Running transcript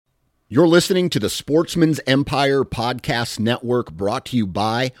You're listening to the Sportsman's Empire Podcast Network, brought to you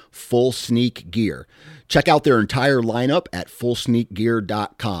by Full Sneak Gear. Check out their entire lineup at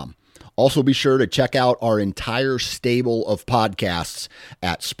fullsneakgear.com. Also be sure to check out our entire stable of podcasts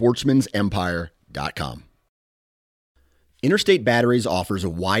at sportsmansempire.com. Interstate Batteries offers a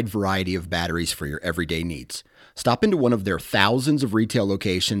wide variety of batteries for your everyday needs. Stop into one of their thousands of retail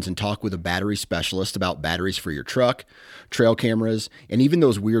locations and talk with a battery specialist about batteries for your truck, trail cameras, and even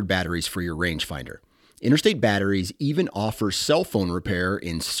those weird batteries for your rangefinder. Interstate Batteries even offers cell phone repair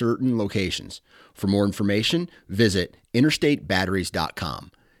in certain locations. For more information, visit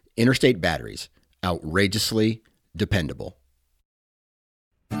interstatebatteries.com. Interstate Batteries, outrageously dependable.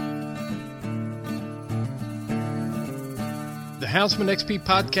 The Houndsman XP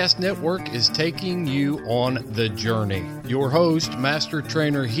Podcast Network is taking you on the journey. Your host, Master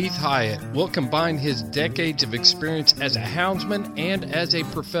Trainer Heath Hyatt, will combine his decades of experience as a houndsman and as a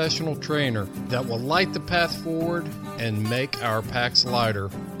professional trainer that will light the path forward and make our packs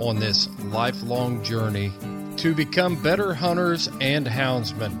lighter on this lifelong journey to become better hunters and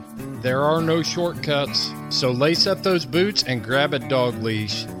houndsmen. There are no shortcuts, so lace up those boots and grab a dog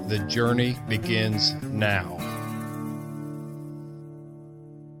leash. The journey begins now.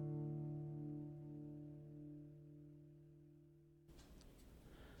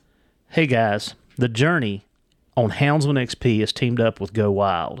 Hey guys, the journey on Houndsman XP has teamed up with Go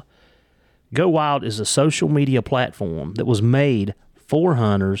Wild. Go Wild is a social media platform that was made for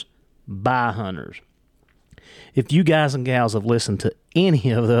hunters by hunters. If you guys and gals have listened to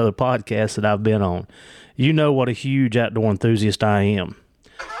any of the other podcasts that I've been on, you know what a huge outdoor enthusiast I am.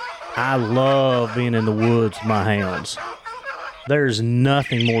 I love being in the woods with my hounds. There's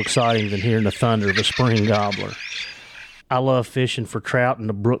nothing more exciting than hearing the thunder of a spring gobbler. I love fishing for trout in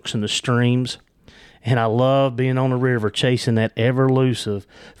the brooks and the streams, and I love being on the river chasing that ever-elusive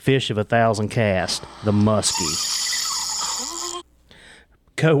fish of 1,000 casts, the muskie.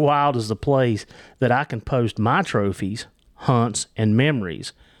 Go Wild is the place that I can post my trophies, hunts, and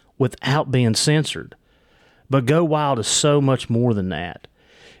memories without being censored. But Go Wild is so much more than that.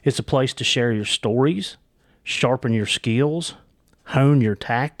 It's a place to share your stories, sharpen your skills, hone your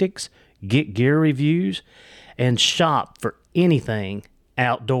tactics, get gear reviews, and shop for anything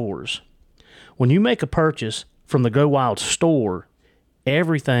outdoors. When you make a purchase from the Go Wild store,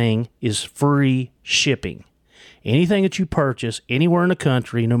 everything is free shipping. Anything that you purchase anywhere in the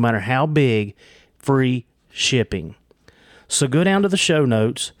country, no matter how big, free shipping. So go down to the show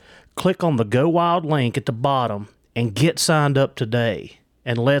notes, click on the Go Wild link at the bottom, and get signed up today.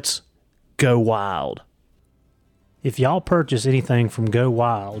 And let's go wild. If y'all purchase anything from Go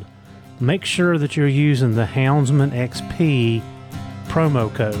Wild, make sure that you're using the Houndsman XP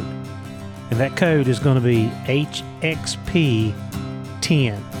promo code. And that code is going to be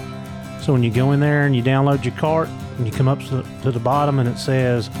HXP10. So when you go in there and you download your cart and you come up to the bottom and it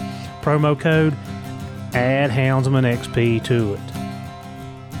says promo code, add Houndsman XP to it.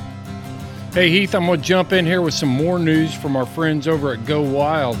 Hey Heath, I'm going to jump in here with some more news from our friends over at Go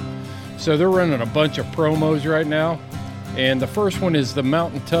Wild. So they're running a bunch of promos right now. And the first one is the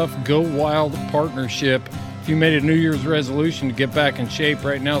Mountain Tough Go Wild partnership. If you made a New Year's resolution to get back in shape,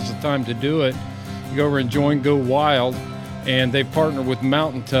 right now's the time to do it. You go over and join Go Wild, and they partner with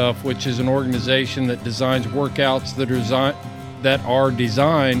Mountain Tough, which is an organization that designs workouts that are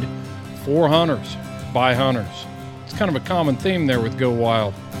designed for hunters, by hunters. It's kind of a common theme there with Go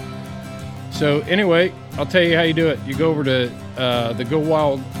Wild. So anyway, I'll tell you how you do it. You go over to the Go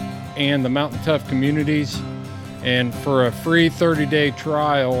Wild and the Mountain Tough communities, and for a free 30-day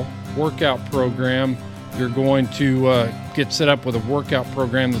trial workout program, you're going to get set up with a workout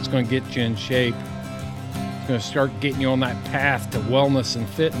program that's going to get you in shape. It's going to start getting you on that path to wellness and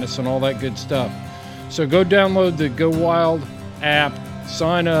fitness and all that good stuff. So go download the Go Wild app,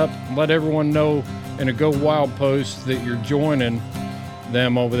 sign up, let everyone know in a Go Wild post that you're joining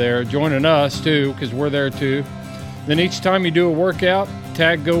them over there, joining us too, because we're there too. Then each time you do a workout,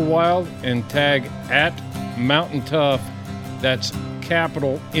 tag Go Wild and tag at Mountain Tough. That's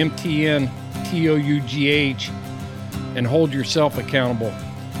capital MTNTOUGH, and hold yourself accountable.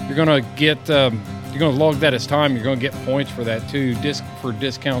 You're gonna log that as time. You're gonna get points for that too, for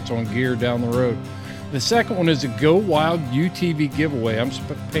discounts on gear down the road. The second one is a Go Wild UTV giveaway. I'm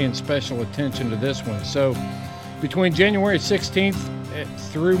paying special attention to this one. So between January 16th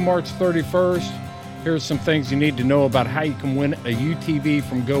through March 31st, here's some things you need to know about how you can win a UTV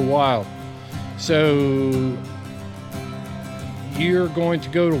from Go Wild. So you're going to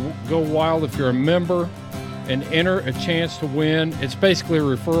go to Go Wild if you're a member and enter a chance to win. It's basically a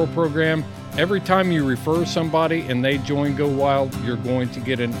referral program. Every time you refer somebody and they join Go Wild, you're going to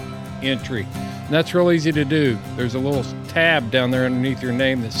get a entry. And that's real easy to do. There's a little tab down there underneath your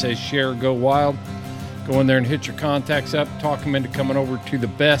name that says Share Go Wild. Go in there and hit your contacts up, talk them into coming over to the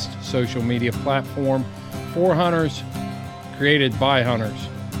best social media platform for hunters, created by hunters.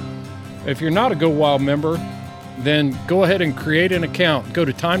 If you're not a Go Wild member, then go ahead and create an account. Go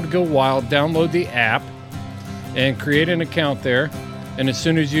to Time to Go Wild, download the app, and create an account there. And as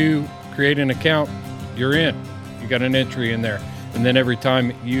soon as you create an account, you're in. You got an entry in there. And then every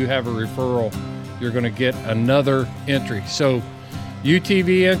time you have a referral, you're going to get another entry. So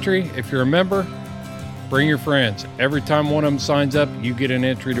UTV entry, if you're a member, bring your friends. Every time one of them signs up, you get an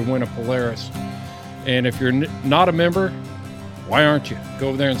entry to win a Polaris. And if you're not a member, why aren't you? Go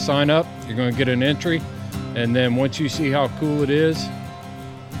over there and sign up. You're going to get an entry. And then once you see how cool it is,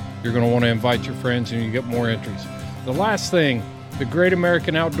 you're going to want to invite your friends and you get more entries. The last thing, the Great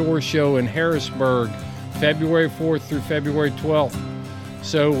American Outdoor Show in Harrisburg, February 4th through February 12th.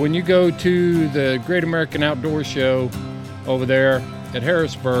 So when you go to the Great American Outdoor Show over there at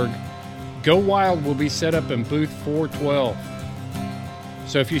Harrisburg, Go Wild will be set up in booth 412.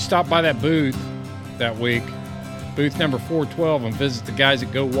 So if you stop by that booth that week, booth number 412, and visit the guys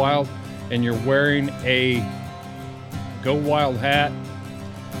at Go Wild, and you're wearing a Go Wild hat,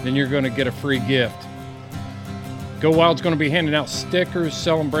 then you're going to get a free gift. Go Wild's going to be handing out stickers,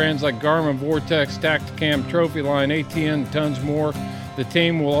 selling brands like Garmin, Vortex, Tacticam, Trophy Line, ATN, tons more. The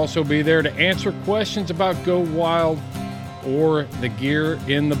team will also be there to answer questions about Go Wild or the gear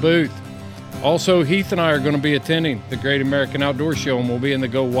in the booth. Also, Heath and I are going to be attending the Great American Outdoor Show, and we'll be in the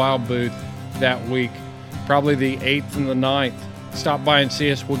Go Wild booth that week, probably the 8th and the 9th. Stop by and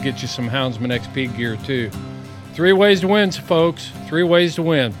see us. We'll get you some Houndsman XP gear too. 3 ways to win, folks. 3 ways to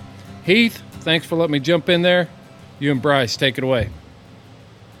win. Heath, thanks for letting me jump in there. You and Bryce, take it away.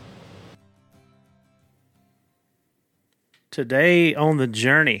 Today on the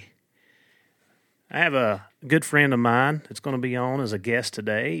journey, I have a good friend of mine that's going to be on as a guest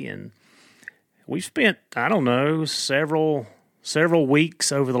today, and we spent, I don't know, several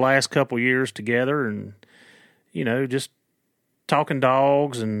weeks over the last couple years together, and just talking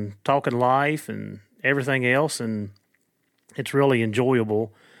dogs and talking life and everything else, and it's really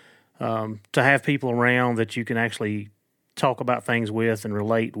enjoyable to have people around that you can actually talk about things with and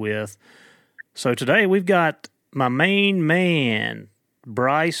relate with. So today we've got my main man,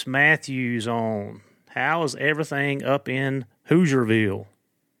 Bryce Matthews, on. How is everything up in Hoosierville?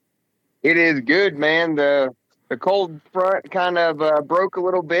 It is good, man. The cold front kind of broke a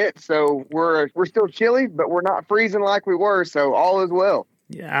little bit, so we're still chilly, but we're not freezing like we were, so all is well.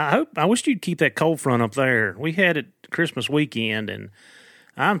 Yeah, I wish you'd keep that cold front up there. We had it Christmas weekend, and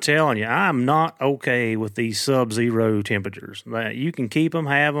I'm telling you, I'm not okay with these sub-zero temperatures. You can keep them,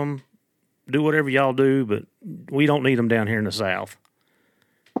 have them, do whatever y'all do, but we don't need them down here in the South.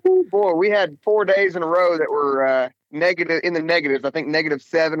 Ooh, boy, we had 4 days in a row that were negative in the negatives. I think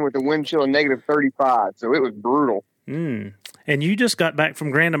 -7 with a wind chill and -35. So it was brutal. And you just got back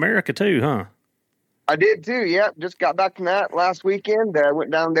from Grand America too, huh? I did too. Yep. Just got back from that last weekend.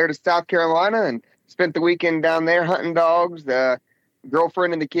 Went down there to South Carolina and spent the weekend down there hunting dogs.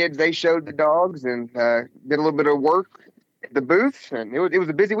 Girlfriend and the kids, they showed the dogs and did a little bit of work at the booth. And it was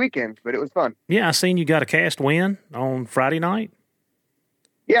a busy weekend, but it was fun. Yeah, I seen you got a cast win on Friday night.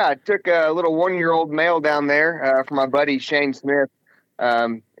 Yeah, I took a little 1-year-old male down there for my buddy Shane Smith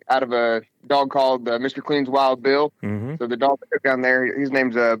out of a dog called Mr. Clean's Wild Bill. Mm-hmm. So the dog I took down there, his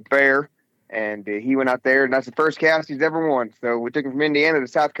name's Bear, and he went out there, and that's the first cast he's ever won. So we took him from Indiana to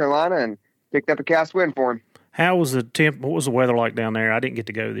South Carolina and picked up a cast win for him. How was the what was the weather like down there? I didn't get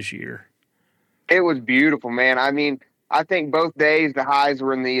to go this year. It was beautiful, man. I mean, I think both days the highs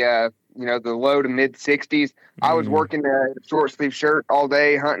were in the the low to mid 60s. I was working a short sleeve shirt all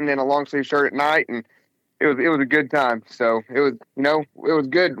day, hunting in a long sleeve shirt at night, and it was a good time. So it was it was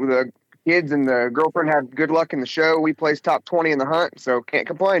good. The kids and the girlfriend had good luck in the show. We placed top 20 in the hunt, so can't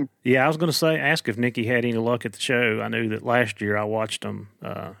complain. Yeah, I was going to ask if Nikki had any luck at the show. I knew that last year I watched them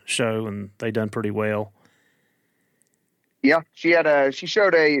show, and they done pretty well. Yeah, she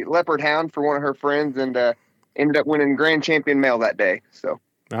showed a leopard hound for one of her friends, and ended up winning grand champion male that day. So.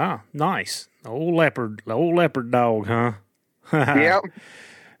 Ah, nice. The old leopard dog, huh? Yep.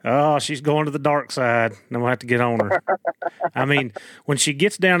 Oh, she's going to the dark side. I'm going to have to get on her. I mean, when she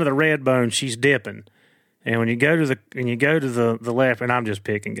gets down to the red bone, she's dipping. And when you go to the leopard, and I'm just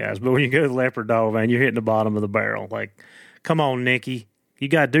picking guys, but when you go to the leopard dog, man, you're hitting the bottom of the barrel. Like, come on, Nikki. You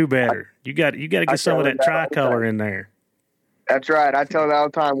got to do better. You got to get some of that tricolor in there. That's right. I tell her all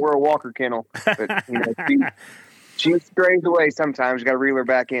the time, we're a walker kennel. But, she strays away sometimes. You got to reel her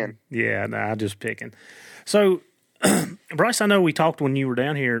back in. Yeah, I'm just picking. So Bryce, I know we talked when you were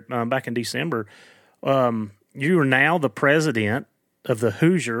down here back in December. You are now the president of the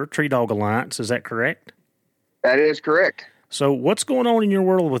Hoosier Tree Dog Alliance. Is that correct? That is correct. So what's going on in your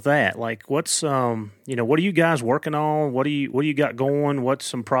world with that? Like what's, what are you guys working on? What do you got going? What's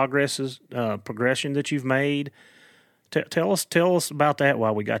some progression that you've made? Tell us about that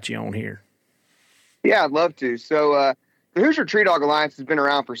while we got you on here. Yeah, I'd love to. So, the Hoosier Tree Dog Alliance has been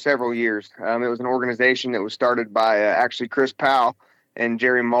around for several years. It was an organization that was started by actually Chris Powell and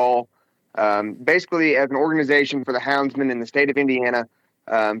Jerry Mull, basically as an organization for the houndsmen in the state of Indiana,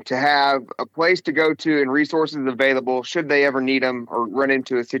 to have a place to go to and resources available should they ever need them or run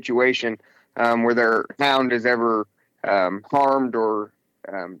into a situation where their hound is ever harmed or,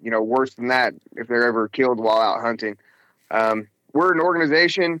 worse than that, if they're ever killed while out hunting. We're an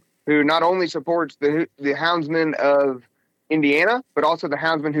organization who not only supports the houndsmen of Indiana, but also the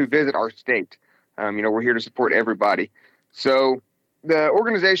houndsmen who visit our state. We're here to support everybody. So the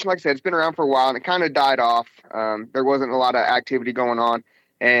organization, like I said, it's been around for a while and it kind of died off. There wasn't a lot of activity going on.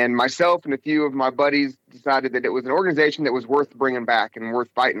 And myself and a few of my buddies decided that it was an organization that was worth bringing back and worth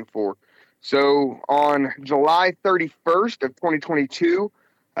fighting for. So on July 31st of 2022,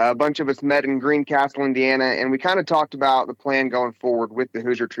 a bunch of us met in Greencastle, Indiana, and we kind of talked about the plan going forward with the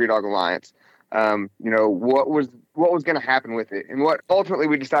Hoosier Tree Dog Alliance. What was going to happen with it. And what ultimately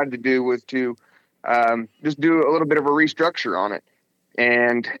we decided to do was to just do a little bit of a restructure on it.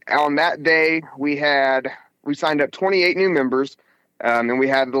 And on that day, we signed up 28 new members, and we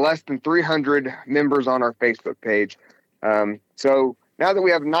had less than 300 members on our Facebook page. So now that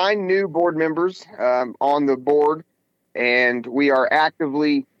we have 9 new board members on the board, and we are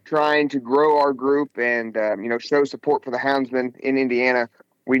actively trying to grow our group and, show support for the houndsmen in Indiana,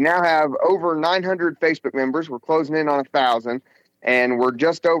 we now have over 900 Facebook members. We're closing in on 1,000, and we're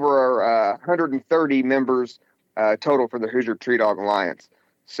just over 130 members total for the Hoosier Tree Dog Alliance.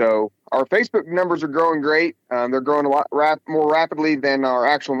 So our Facebook numbers are growing great. They're growing a lot more rapidly than our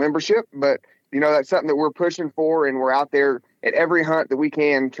actual membership, but that's something that we're pushing for, and we're out there at every hunt that we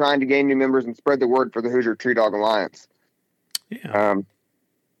can trying to gain new members and spread the word for the Hoosier Tree Dog Alliance. Yeah.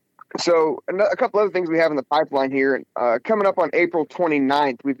 So a couple other things we have in the pipeline here. Coming up on April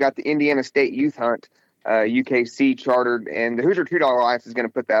 29th, we've got the Indiana State Youth Hunt, UKC chartered, and the Hoosier Tree Dog Alliance is going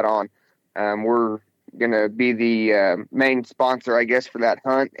to put that on. We're going to be the main sponsor, I guess, for that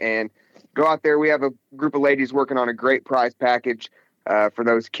hunt, and go out there. We have a group of ladies working on a great prize package for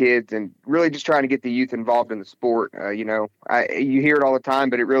those kids, and really just trying to get the youth involved in the sport. You hear it all the time,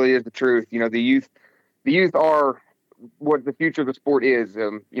 but it really is the truth. The youth are what the future of the sport is.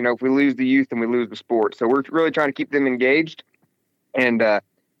 If we lose the youth, then we lose the sport. So we're really trying to keep them engaged and,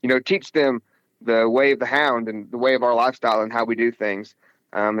 teach them the way of the hound and the way of our lifestyle and how we do things.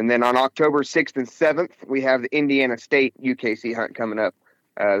 And then on October 6th and 7th, we have the Indiana State UKC hunt coming up.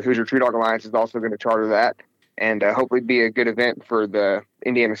 The Hoosier Tree Dog Alliance is also going to charter that and hopefully be a good event for the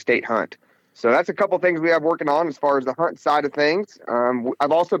Indiana State hunt. So that's a couple things we have working on as far as the hunt side of things.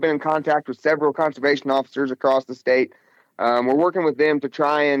 I've also been in contact with several conservation officers across the state. We're working with them to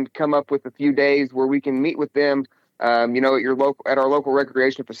try and come up with a few days where we can meet with them, at our local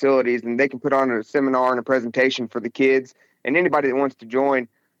recreation facilities, and they can put on a seminar and a presentation for the kids and anybody that wants to join.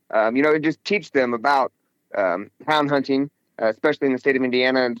 It just teach them about hound hunting, especially in the state of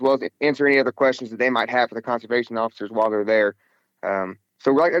Indiana, as well as answer any other questions that they might have for the conservation officers while they're there.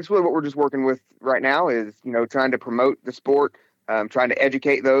 So that's really what we're just working with right now is, trying to promote the sport, trying to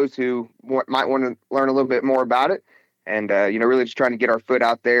educate those who might want to learn a little bit more about it. And, really just trying to get our foot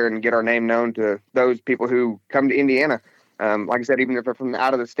out there and get our name known to those people who come to Indiana. Like I said, even if they're from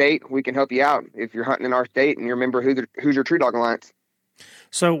out of the state, we can help you out if you're hunting in our state and you're a member of Hoosier Tree Dog Alliance.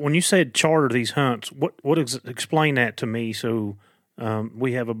 So when you said charter these hunts, explain that to me so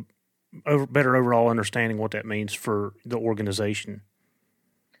we have a better overall understanding what that means for the organization.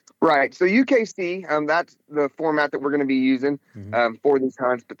 Right. So UKC, that's the format that we're going to be using for these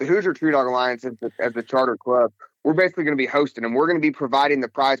hunts. But the Hoosier Tree Dog Alliance as the charter club, we're basically going to be hosting them. We're going to be providing the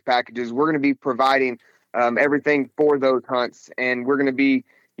prize packages. We're going to be providing everything for those hunts. And we're going to be,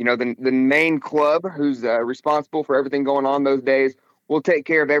 the main club who's responsible for everything going on those days. We'll take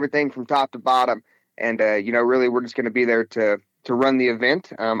care of everything from top to bottom. And, really we're just going to be there to run the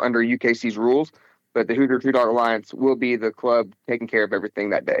event under UKC's rules. But the Hoosier Tree Dog Alliance will be the club taking care of everything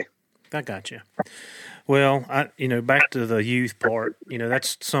that day. I got you. Well, back to the youth part,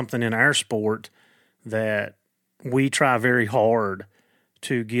 that's something in our sport that we try very hard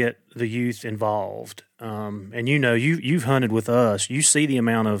to get the youth involved. And you've hunted with us. You see the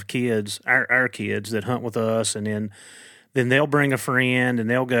amount of kids, our kids that hunt with us, and then they'll bring a friend and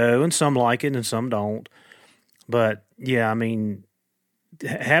they'll go, and some like it and some don't. But yeah, I mean,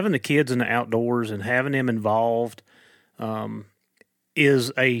 having the kids in the outdoors and having them involved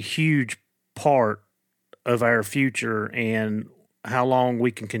is a huge part of our future and how long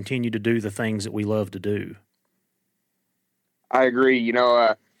we can continue to do the things that we love to do. I agree. You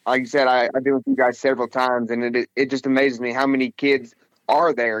know, like you said, I've been with you guys several times, and it just amazes me how many kids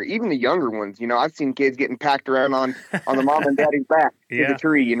are there, even the younger ones. You know, I've seen kids getting packed around on the mom and daddy's back to the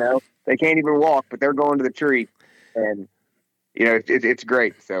tree. You know, they can't even walk, but they're going to the tree, and you know, it's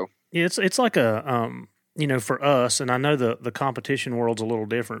great. So yeah, it's like a you know, for us, and I know the competition world's a little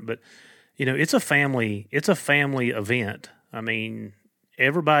different, but you know, it's a family event. I mean,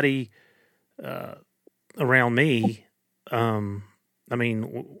 everybody around me. I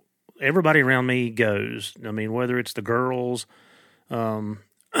mean, everybody around me goes. I mean, whether it's the girls,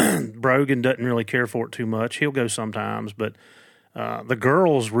 Brogan doesn't really care for it too much. He'll go sometimes, but the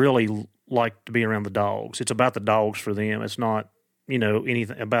girls really like to be around the dogs. It's about the dogs for them. It's not, you know,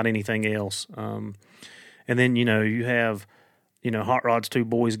 anything else. And then, you know, you have, you know, Hot Rod's two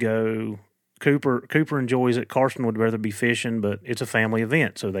boys go. Cooper enjoys it. Carson would rather be fishing, but it's a family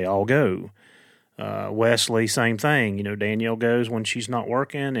event, so they all go. Wesley, same thing. You know, Danielle goes when she's not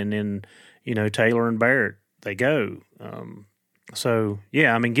working, and then, you know, Taylor and Barrett, they go. So,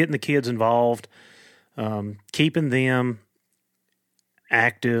 yeah, I mean, getting the kids involved, keeping them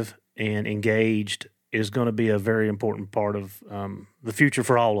active and engaged is going to be a very important part of the future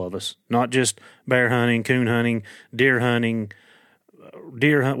for all of us, not just bear hunting, coon hunting, deer hunting,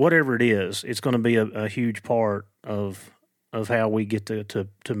 whatever it is. It's going to be a huge part of how we get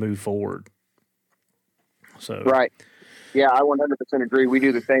to move forward. So right. Yeah, I 100% agree. We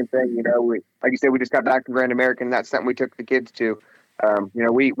do the same thing. You know, like you said, we just got back from Grand American. That's something we took the kids to. You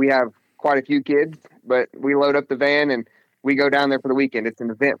know, we have quite a few kids, but we load up the van and we go down there for the weekend. It's an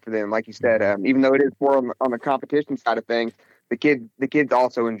event for them, like you said. Even though it is more on the competition side of things, the kids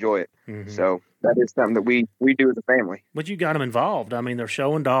also enjoy it. Mm-hmm. So that is something that we do as a family. But you got them involved. I mean, they're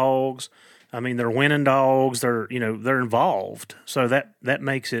showing dogs. I mean, they're winning dogs. They're involved. So that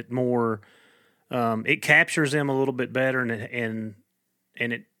makes it more. It captures them a little bit better, and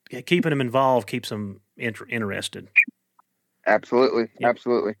it keeping them involved keeps them interested. Absolutely, yep.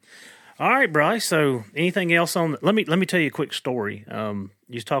 Absolutely. All right, Bryce. So, anything else on? Let me tell you a quick story. You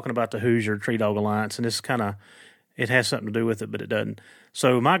was talking about the Hoosier Tree Dog Alliance, and this it has something to do with it, but it doesn't.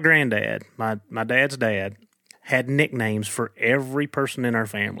 So, my granddad, my dad's dad, had nicknames for every person in our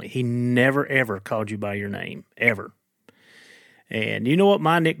family. He never ever called you by your name ever. And you know what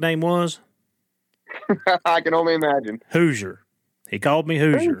my nickname was? I can only imagine. Hoosier. He called me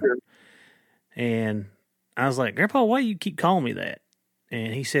Hoosier. And I was like, Grandpa, why do you keep calling me that?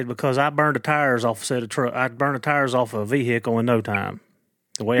 And he said, because I burned the tires off a set of truck. I burned the tires off a vehicle in no time.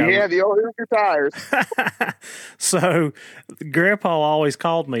 The old Hoosier tires. So Grandpa always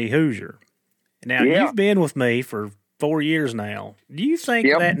called me Hoosier. Now, You've been with me for 4 years now. Do you think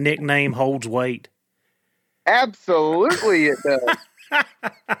that nickname holds weight? Absolutely it does.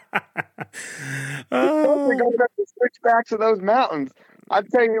 Especially going up the switchbacks of those mountains. I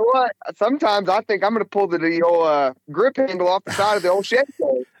tell you what, sometimes I think I'm going to pull the old grip handle off the side of the old shed.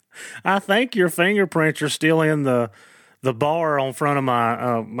 I think your fingerprints are still in the bar on front of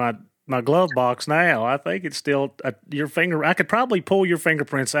my glove box now. I think it's still your finger. I could probably pull your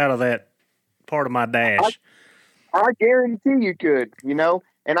fingerprints out of that part of my dash. I guarantee you could. You know.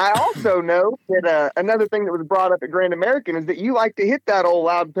 And I also know that another thing that was brought up at Grand American is that you like to hit that old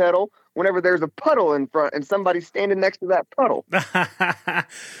loud pedal whenever there's a puddle in front and somebody's standing next to that puddle.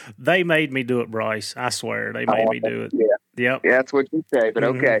 They made me do it, Bryce. I swear. They made me do it. Yeah. Yep. Yeah, that's what you say, but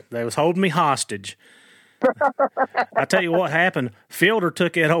okay. They was holding me hostage. I tell you what happened. Fielder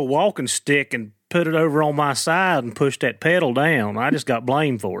took that old walking stick and put it over on my side and pushed that pedal down. I just got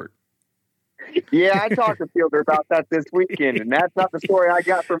blamed for it. Yeah, I talked to Fielder about that this weekend, and that's not the story I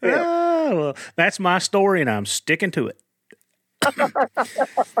got from him. Oh, well, that's my story, and I'm sticking to it.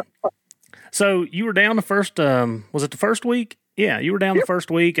 So you were down the first, was it the first week? Yeah, you were down the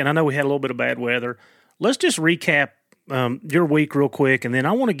first week, and I know we had a little bit of bad weather. Let's just recap your week real quick, and then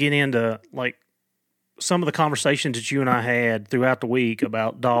I want to get into, like, some of the conversations that you and I had throughout the week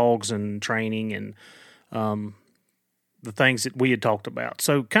about dogs and training and the things that we had talked about.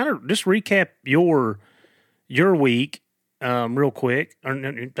 So kind of just recap your week real quick, or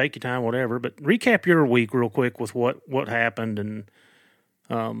take your time, whatever, but recap your week real quick with what happened,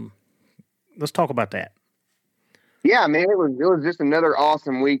 and let's talk about that. Yeah, man, it was just another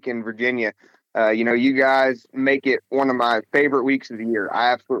awesome week in Virginia. You know, you guys make it one of my favorite weeks of the year.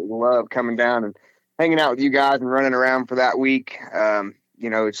 I absolutely love coming down and hanging out with you guys and running around for that week.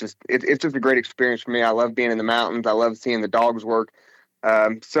 it's just a great experience for me. I love being in the mountains. I love seeing the dogs work.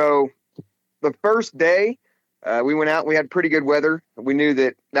 So the first day, we went out. We had pretty good weather. We knew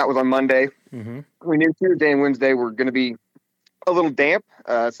that was on Monday. Mm-hmm. We knew Tuesday and Wednesday were going to be a little damp.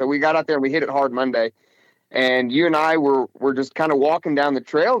 So we got out there and we hit it hard Monday. And you and I were just kind of walking down the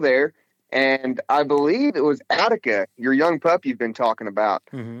trail there. And I believe it was Attica, your young pup you've been talking about.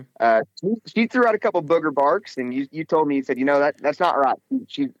 Mm-hmm. She threw out a couple booger barks, and you told me, you said, that's not right.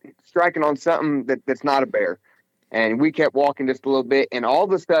 She's striking on something that's not a bear. And we kept walking just a little bit, and all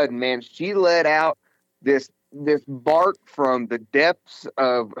of a sudden, man, she let out this bark from the depths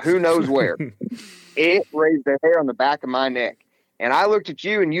of who knows where. It raised the hair on the back of my neck. And I looked at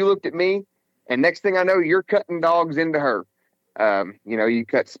you, and you looked at me, and next thing I know, you're cutting dogs into her. You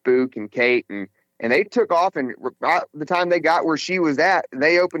cut Spook and Kate, and they took off, and by the time they got where she was at,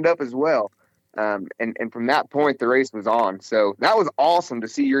 they opened up as well. And from that point, the race was on. So that was awesome to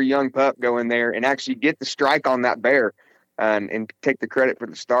see your young pup go in there and actually get the strike on that bear, and take the credit for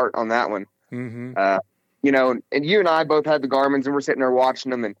the start on that one. Mm-hmm. And you and I both had the Garmins, and we're sitting there watching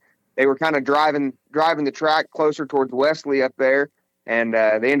them, and they were kind of driving the track closer towards Wesley up there. And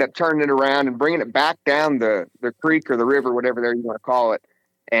they end up turning it around and bringing it back down the creek or the river, whatever there you want to call it.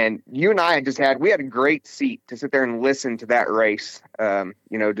 And you and I we had a great seat to sit there and listen to that race.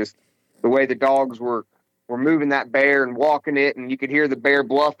 Just the way the dogs were moving that bear and walking it, and you could hear the bear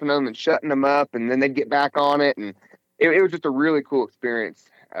bluffing them and shutting them up, and then they'd get back on it. And it was just a really cool experience.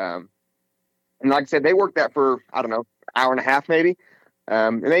 And like I said, they worked that for, I don't know, hour and a half maybe.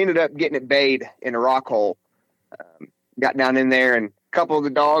 And they ended up getting it bayed in a rock hole. Got down in there, and a couple of the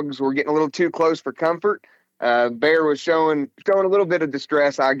dogs were getting a little too close for comfort. Bear was showing a little bit of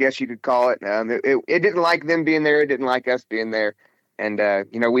distress, I guess you could call it. It didn't like them being there. It didn't like us being there. And,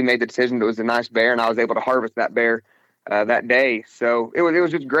 we made the decision that it was a nice bear, and I was able to harvest that bear that day. So it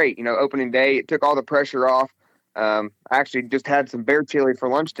was just great. Opening day, it took all the pressure off. I actually just had some bear chili for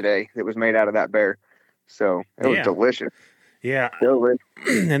lunch today that was made out of that bear. So it was delicious. Yeah.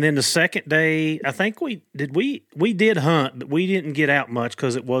 And then the second day, I think we did hunt, but we didn't get out much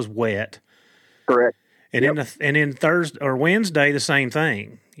because it was wet. Correct. And then Thursday or Wednesday, the same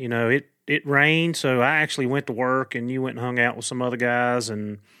thing. It rained, so I actually went to work, and you went and hung out with some other guys,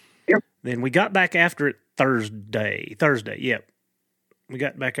 and then we got back after it Thursday. Yep. We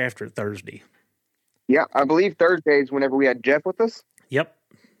got back after it Thursday. Yeah, I believe Thursday is whenever we had Jeff with us. Yep.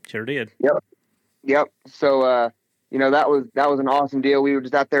 Sure did. Yep. So that was an awesome deal. We were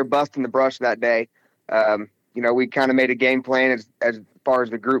just out there busting the brush that day. We kind of made a game plan as far as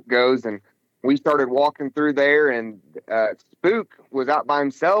the group goes, and we started walking through there, and Spook was out by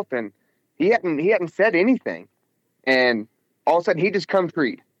himself, and he hadn't said anything, and all of a sudden he just come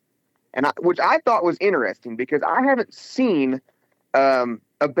treed, which I thought was interesting because I haven't seen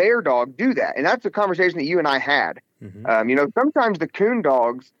a bear dog do that, and that's a conversation that you and I had. Mm-hmm. Sometimes the coon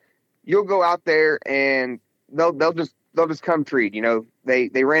dogs, you'll go out there and they'll just come treat.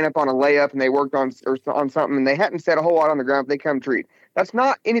 They ran up on a layup and they worked on something, and they hadn't set a whole lot on the ground, but they come treat. That's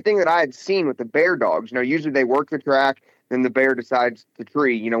not anything that I had seen with the bear dogs. Usually they work the track, then the bear decides to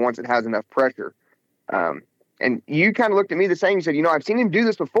tree, once it has enough pressure. And you kind of looked at me the same. You said, I've seen him do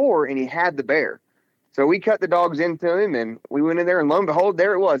this before, and he had the bear. So we cut the dogs into him, and we went in there, and lo and behold,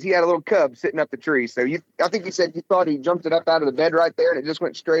 there it was. He had a little cub sitting up the tree. So I think you said you thought he jumped it up out of the bed right there, and it just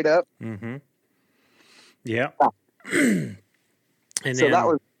went straight up. Mm-hmm. Yeah. And so that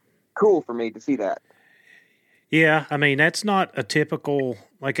was cool for me to see that. Yeah, I mean, that's not a typical,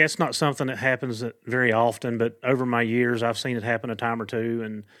 that's not something that happens very often, but over my years, I've seen it happen a time or two.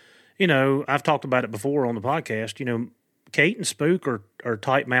 And, I've talked about it before on the podcast. Kate and Spook are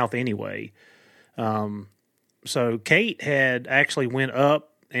tight mouth anyway. So Kate had actually went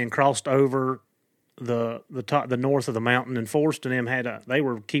up and crossed over the north of the mountain, and Forrest and them they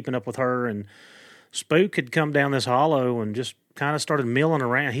were keeping up with her, and Spook had come down this hollow and just kind of started milling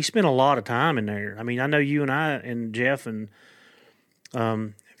around. He spent a lot of time in there. I mean, I know you and I and Jeff and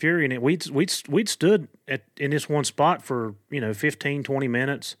Fury and it, we'd stood in this one spot for 15, 20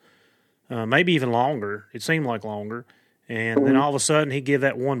 minutes, maybe even longer. It seemed like longer. And then all of a sudden he'd give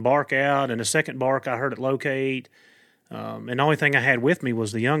that one bark out, and the second bark I heard it locate. And the only thing I had with me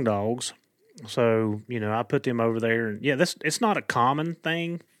was the young dogs. So, I put them over there. And it's not a common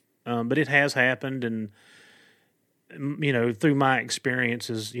thing, but it has happened. And, through my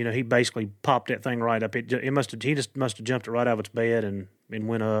experiences, he basically popped that thing right up. He just must have jumped it right out of its bed and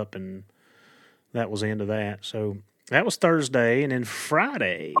went up, and that was the end of that. So that was Thursday. And then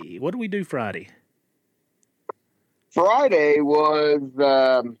Friday, what did we do Friday? Friday was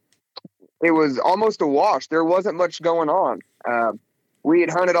it was almost a wash. There wasn't much going on. we had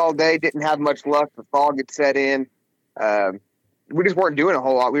hunted all day, didn't have much luck. The fog had set in. We just weren't doing a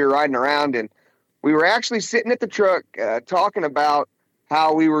whole lot. We were riding around, and we were actually sitting at the truck talking about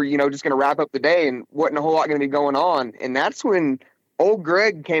how we were, just going to wrap up the day and wasn't a whole lot going to be going on. And that's when old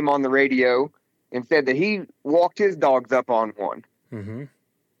Greg came on the radio and said that he walked his dogs up on one. Mm-hmm.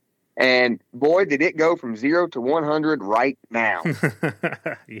 And boy, did it go from 0 to 100 right now.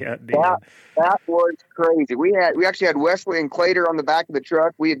 Yeah, it did. That was crazy. We actually had Wesley and Clater on the back of the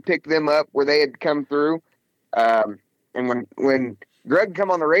truck. We had picked them up where they had come through. And when Greg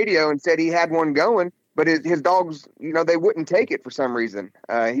come on the radio and said he had one going, but his dogs, they wouldn't take it for some reason.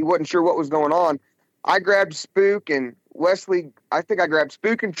 He wasn't sure what was going on. I grabbed Spook and Wesley. I think I grabbed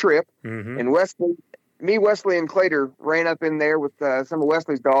Spook and Trip, Mm-hmm. and Wesley and Clater ran up in there with some of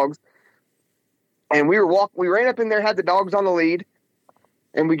Wesley's dogs. And we ran up in there, had the dogs on the lead,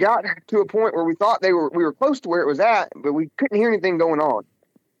 and we got to a point where we thought we were close to where it was at, but we couldn't hear anything going on.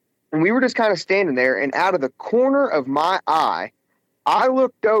 And we were just kind of standing there, and out of the corner of my eye, I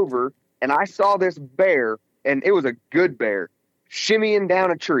looked over and I saw this bear, and it was a good bear, shimmying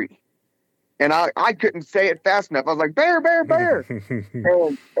down a tree. And I couldn't say it fast enough. I was like, bear, bear, bear.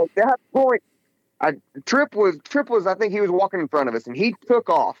 And at that point, Trip was, I think he was walking in front of us, and he took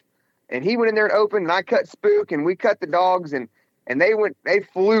off. And he went in there and opened, and I cut Spook, and we cut the dogs, and they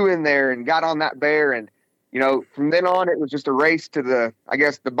flew in there and got on that bear. And, from then on, it was just a race to the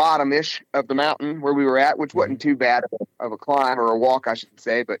bottom-ish of the mountain where we were at, which wasn't too bad of a climb or a walk, I should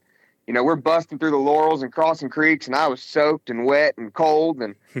say. But, we're busting through the laurels and crossing creeks, and I was soaked and wet and cold.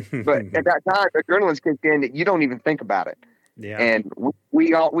 But at that time, adrenaline's kicked in that you don't even think about it. Yeah. And we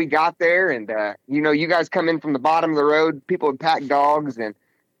got there, and, you guys come in from the bottom of the road. People had packed dogs, and,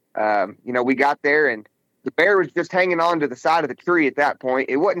 we got there, and the bear was just hanging on to the side of the tree at that point.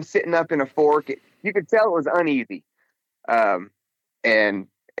 It wasn't sitting up in a fork. You could tell it was uneasy. And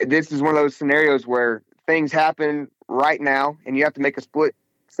this is one of those scenarios where things happen right now, and you have to make a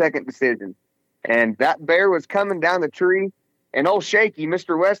split-second decision. And that bear was coming down the tree, and old Shaky,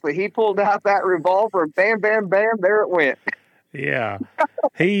 Mr. Wesley, he pulled out that revolver, and bam, bam, bam, there it went. Yeah.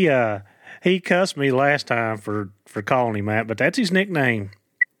 He cussed me last time for calling him that, but that's his nickname.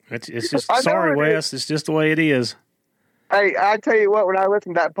 It's just, sorry, Wes, it's just the way it is. Hey, I tell you what, when I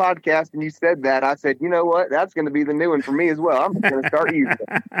listened to that podcast and you said that, I said, you know what, that's going to be the new one for me as well. I'm going to start using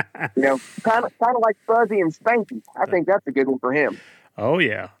it. Kind of like Fuzzy and Spanky. I think that's a good one for him. Oh,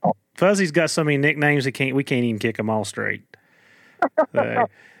 yeah. Fuzzy's got so many nicknames we can't even kick them all straight. And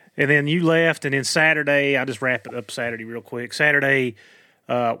then you left, and then Saturday, I'll just wrap it up Saturday real quick. Saturday,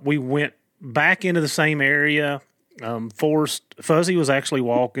 we went back into the same area. Fuzzy was actually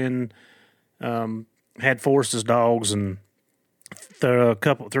walking, had Forrest's dogs, and a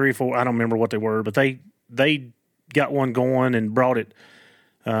couple, 3 or 4, I don't remember what they were, but they got one going and brought it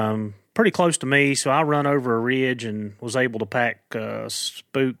pretty close to me. So I run over a ridge and was able to pack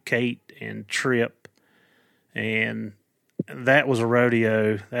Spook, Kate, and Trip, and that was a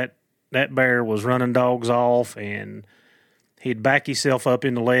rodeo. That bear was running dogs off, and he'd back himself up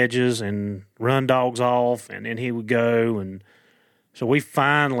in the ledges and run dogs off, and then he would go. And so we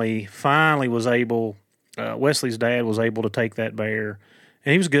finally was able, Wesley's dad was able to take that bear.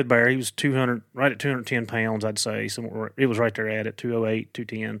 And he was a good bear. He was right at 210 pounds, I'd say. Somewhere, it was right there at it, 208,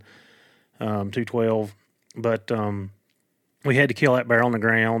 210, 212. But we had to kill that bear on the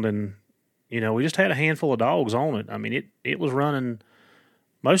ground, and, we just had a handful of dogs on it. I mean, it was running,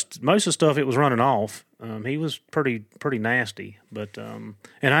 most of the stuff it was running off. He was pretty nasty, but and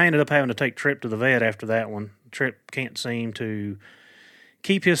I ended up having to take Trip to the vet after that one. Trip can't seem to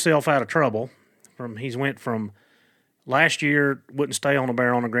keep himself out of trouble. He's went from last year wouldn't stay on a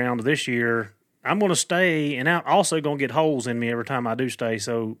bear on the ground to this year, I'm going to stay, and I'm also going to get holes in me every time I do stay.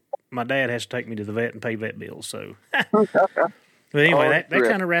 So my dad has to take me to the vet and pay vet bills. So, but anyway, that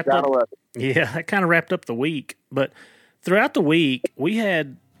kind of wrapped up. Yeah, that kind of wrapped up the week. But throughout the week, we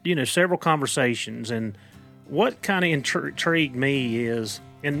had several conversations, and what kind of intrigued me is,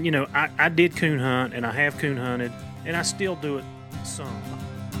 and I did coon hunt, and I have coon hunted, and I still do it some.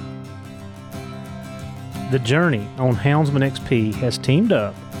 The Journey on Houndsman XP has teamed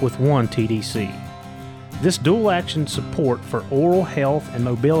up with One TDC. This dual-action support for oral health and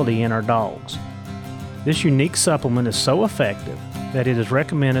mobility in our dogs. This unique supplement is so effective that it is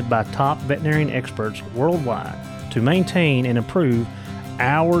recommended by top veterinarian experts worldwide to maintain and improve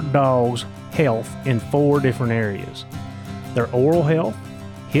our dogs' health in 4 different areas. Their oral health,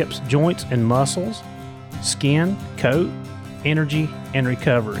 hips, joints, and muscles, skin, coat, energy, and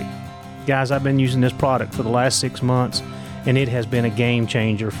recovery. Guys, I've been using this product for the last 6 months, and it has been a game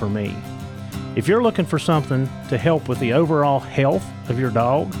changer for me. If you're looking for something to help with the overall health of your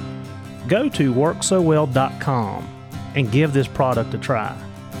dog, go to worksowell.com and give this product a try.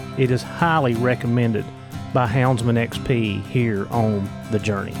 It is highly recommended by Houndsman XP here on the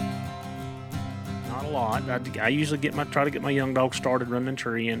journey. Not a lot. I usually try to get my young dogs started running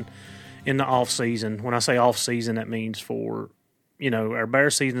tree in the off season. When I say off season, that means for, our bear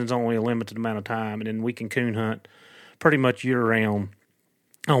season is only a limited amount of time, and then we can coon hunt pretty much year round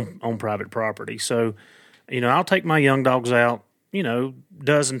on private property. So, I'll take my young dogs out,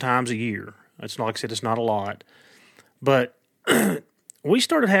 dozen times a year. It's like I said, it's not a lot, but we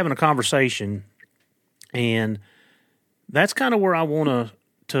started having a conversation, and that's kind of where I want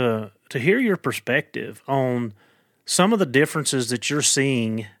to hear your perspective on some of the differences that you're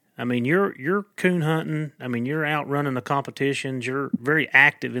seeing. I mean, you're coon hunting. I mean, you're out running the competitions. You're very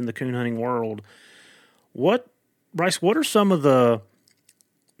active in the coon hunting world. Bryce, what are some of the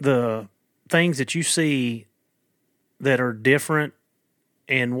things that you see that are different,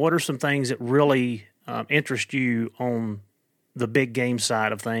 and what are some things that really interest you on the big game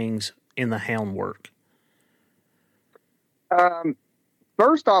side of things in the hound work?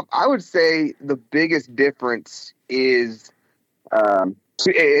 First off, I would say the biggest difference is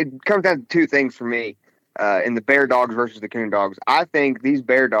it comes down to two things for me in the bear dogs versus the coon dogs. I think these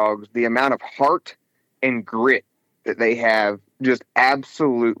bear dogs, the amount of heart and grit that they have just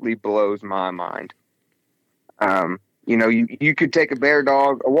absolutely blows my mind. You could take a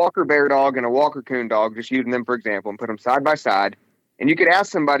Walker bear dog and a Walker coon dog, just using them for example, and put them side by side, and you could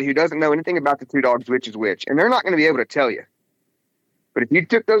ask somebody who doesn't know anything about the two dogs which is which, and they're not going to be able to tell you. But if you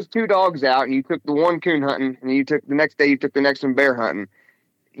took those two dogs out and you took the one coon hunting and you took the next day, you took the next one bear hunting,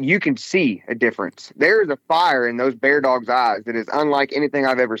 you can see a difference. There is a fire in those bear dogs' eyes that is unlike anything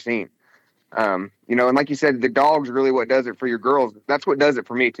I've ever seen. And like you said, the dog's really what does it for your girls. That's what does it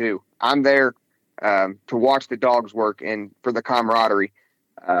for me too. I'm there to watch the dogs work and for the camaraderie.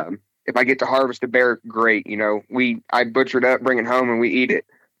 If I get to harvest a bear, great. I butcher it up, bring it home, and we eat it.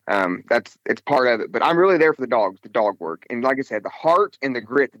 It's part of it. But I'm really there for the dogs, the dog work. And like I said, the heart and the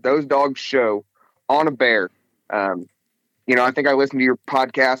grit that those dogs show on a bear. I think I listened to your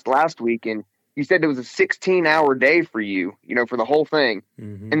podcast last week, and you said it was a 16-hour day for you, for the whole thing.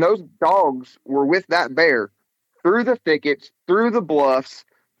 Mm-hmm. And those dogs were with that bear through the thickets, through the bluffs,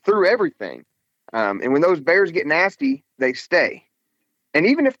 through everything. And when those bears get nasty, they stay. And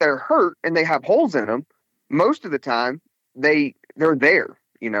even if they're hurt and they have holes in them, most of the time they're there,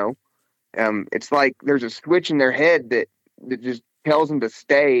 It's like there's a switch in their head that just tells them to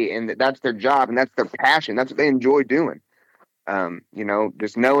stay, and that's their job and that's their passion. That's what they enjoy doing.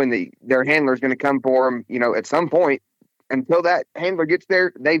 Just knowing that their handler is going to come for them, at some point. Until that handler gets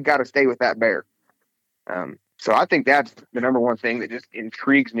there, they've got to stay with that bear. So I think that's the number one thing that just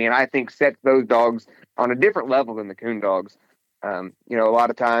intrigues me, and I think sets those dogs on a different level than the coon dogs. A lot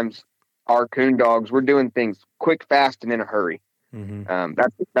of times our coon dogs, we're doing things quick, fast, and in a hurry. Mm-hmm.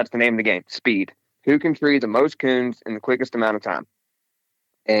 That's the name of the game, speed. Who can tree the most coons in the quickest amount of time?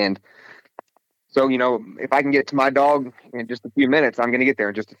 And so, if I can get to my dog in just a few minutes, I'm going to get there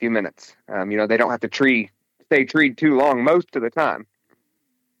in just a few minutes. They don't have to stay treed too long most of the time.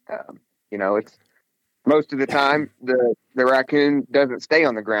 It's most of the time the raccoon doesn't stay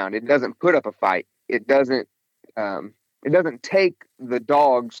on the ground. It doesn't put up a fight. It doesn't take the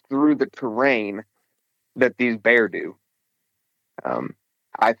dogs through the terrain that these bear do.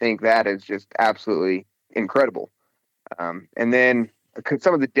 I think that is just absolutely incredible. And then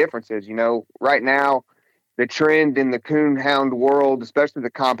some of the differences, right now, the trend in the coon hound world, especially the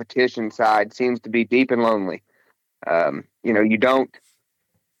competition side, seems to be deep and lonely. You don't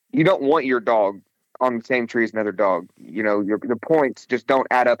want your dog on the same tree as another dog. The points just don't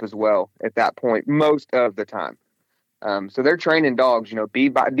add up as well at that point most of the time. So they're training dogs,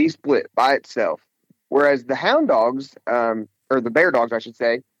 be split by itself. Whereas the hound dogs, or the bear dogs, I should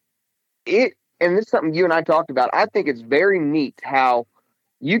say, and this is something you and I talked about. I think it's very neat how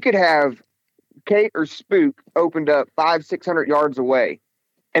you could have Kate or Spook opened up 500-600 yards away,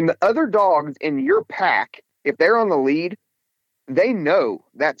 and the other dogs in your pack, if they're on the lead, they know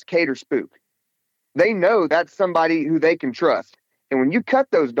that's Kate or Spook. They know that's somebody who they can trust. And when you cut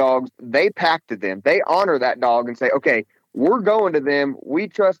those dogs, they pack to them. They honor that dog and say, okay, we're going to them. We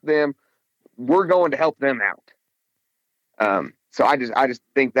trust them. We're going to help them out. So I just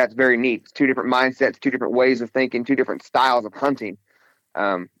think that's very neat. It's two different mindsets, two different ways of thinking, two different styles of hunting.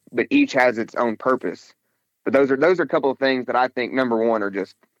 But each has its own purpose. But those are a couple of things that I think, number one, are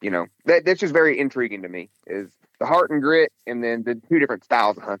just, that's just very intriguing to me, is the heart and grit, and then the two different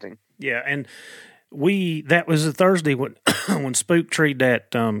styles of hunting. Yeah, and that was a Thursday when Spook treed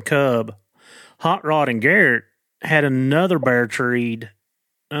that cub Hot Rod and Garrett had another bear treed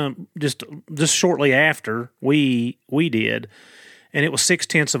just shortly after we did, and it was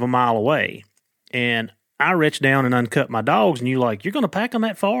 0.6 of a mile away. And I reached down and uncut my dogs, and you're going to pack them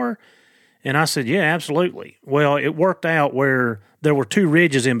that far? And I said, yeah, absolutely. Well, it worked out where there were 2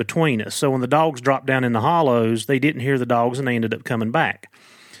 ridges in between us. So when the dogs dropped down in the hollows, they didn't hear the dogs, and they ended up coming back.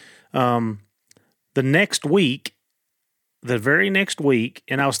 The very next week,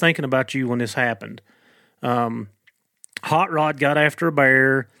 and I was thinking about you when this happened, Hot Rod got after a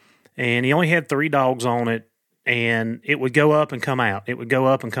bear, and he only had 3 dogs on it, and it would go up and come out. It would go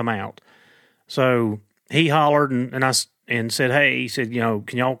up and come out. So he hollered and said, hey, he said,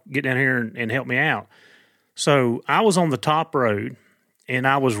 can y'all get down here and help me out? So I was on the top road, and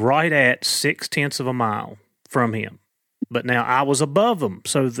I was right at 0.6 of a mile from him. But now I was above them,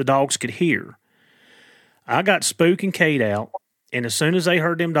 so the dogs could hear. I got Spook and Kate out, and as soon as they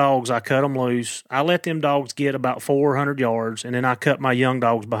heard them dogs, I cut them loose. I let them dogs get about 400 yards, and then I cut my young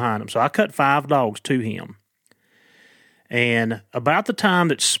dogs behind them. So I cut 5 dogs to him. And about the time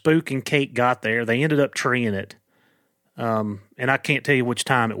that Spook and Kate got there, they ended up treeing it. And I can't tell you which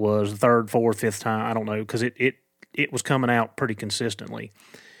time it was, the 3rd, 4th, 5th time, I don't know, because it was coming out pretty consistently.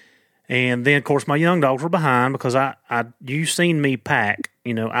 And then, of course, my young dogs were behind because you seen me pack.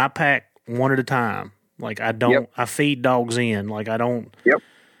 I pack one at a time. Like I don't, I feed dogs in. Like I don't,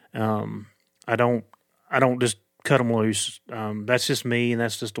 I don't just cut them loose. That's just me, and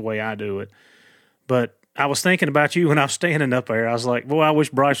that's just the way I do it. But I was thinking about you when I was standing up there. I was like, boy, I wish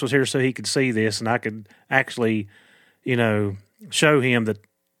Bryce was here so he could see this, and I could actually, show him that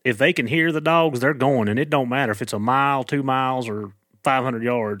if they can hear the dogs, they're going, and it don't matter if it's a mile, 2 miles, or 500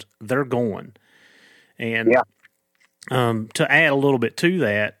 yards, they're going. And to add a little bit to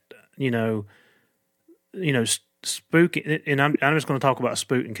that, Spook, and I'm just going to talk about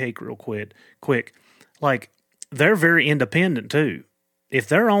Spook and Cake real quick. Like they're very independent too. If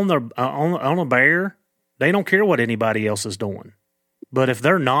they're on a bear, they don't care what anybody else is doing. But if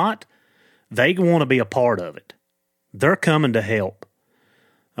they're not, they want to be a part of it. They're coming to help.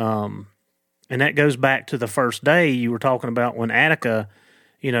 And that goes back to the first day you were talking about when Attica,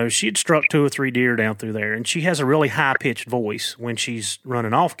 she had struck 2 or 3 deer down through there, and she has a really high-pitched voice when she's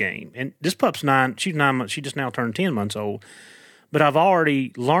running off game. And this pup's 9, she's 9 months, she just now turned 10 months old. But I've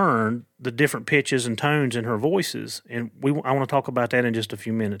already learned the different pitches and tones in her voices, and I want to talk about that in just a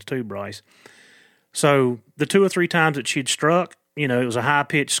few minutes too, Bryce. So the 2 or 3 times that she'd struck, it was a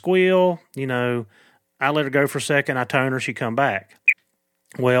high-pitched squeal, I let her go for a second, I tone her, she come back.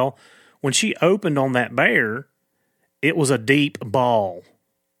 Well, when she opened on that bear, it was a deep bawl.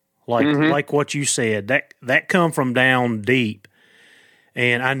 Like what you said, that come from down deep,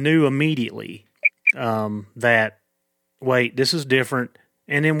 and I knew immediately that wait, this is different.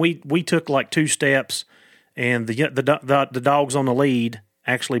 And then we took like 2 steps, and the dogs on the lead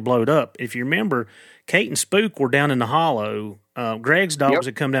actually blowed up. If you remember, Kate and Spook were down in the hollow. Greg's dogs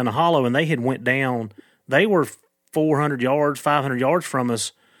had come down the hollow, and they had went down. They were 400 yards, 500 yards from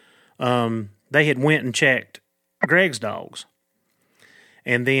us. They had went and checked Greg's dogs.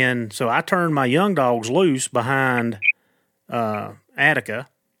 And then, so I turned my young dogs loose behind Attica.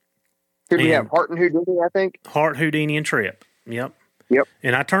 Who do we have? Hart and Houdini, I think? Hart, Houdini, and Trip. Yep.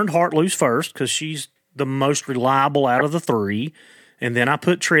 And I turned Hart loose first because she's the most reliable out of the 3. And then I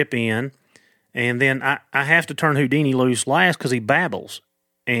put Trip in. And then I have to turn Houdini loose last because he babbles.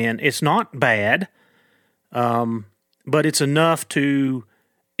 And it's not bad, but it's enough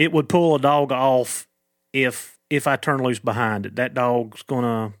it would pull a dog off if I turn loose behind it. That dog's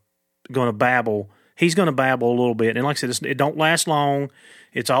gonna babble. He's gonna babble a little bit, and like I said, it don't last long.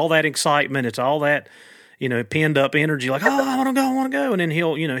 It's all that excitement. It's all that pinned up energy. Like, oh, I want to go, and then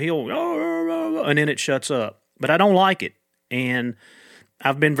he'll and then it shuts up. But I don't like it, and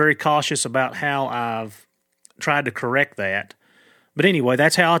I've been very cautious about how I've tried to correct that. But anyway,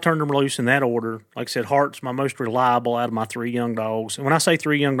 that's how I turned them loose in that order. Like I said, Hart's my most reliable out of my 3 young dogs. And when I say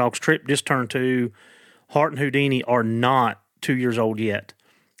 3 young dogs, Trip just turned 2. Hart and Houdini are not 2 years old yet.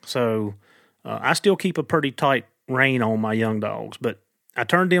 So I still keep a pretty tight rein on my young dogs. But I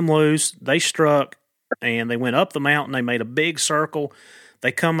turned them loose. They struck, and they went up the mountain. They made a big circle.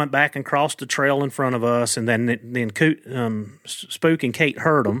 They come back and crossed the trail in front of us, and then Spook and Kate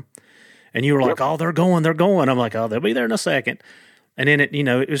heard them. And you were like, oh, they're going. I'm like, oh, they'll be there in a second. And then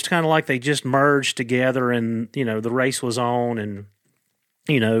it was kind of like they just merged together, and the race was on, and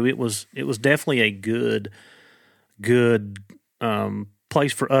it was definitely a good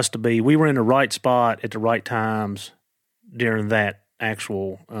place for us to be. We were in the right spot at the right times during that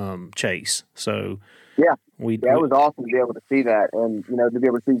actual chase. So Yeah. We It was awesome to be able to see that, and to be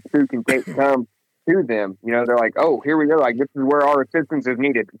able to see Spook and Kate come to them. They're like, "Oh, here we go! Like this is where our assistance is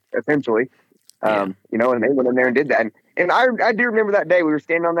needed, essentially." And they went in there and did that. And I do remember that day we were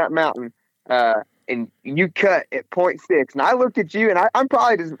standing on that mountain, and you cut at 0.6, and I looked at you, and I'm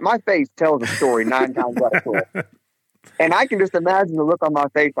probably just, my face tells a story 9 times out of 10, and I can just imagine the look on my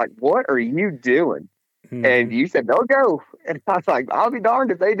face, like, "What are you doing?" Mm-hmm. And you said, "They'll go." And I was like, "I'll be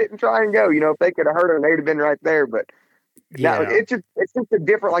darned if they didn't try and go. If they could have hurt them, they'd have been right there." But it's just a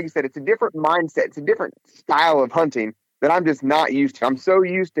different, like you said, it's a different mindset. It's a different style of hunting that I'm just not used to. I'm so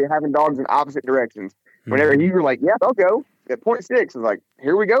used to having dogs in opposite directions. Whenever you were like, "Yeah, they'll go at 0.6," I was like,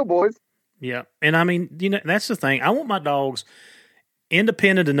 "Here we go, boys." Yeah. And I mean, that's the thing. I want my dogs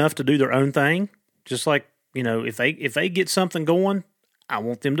independent enough to do their own thing. Just like, if they get something going, I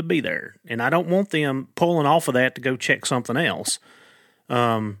want them to be there, and I don't want them pulling off of that to go check something else.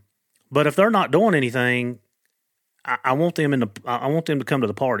 But if they're not doing anything, I want them to come to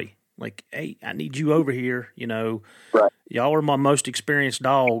the party. Like, "Hey, I need you over here. Right. Y'all are my most experienced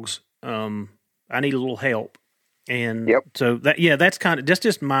dogs. I need a little help." And so that's kind of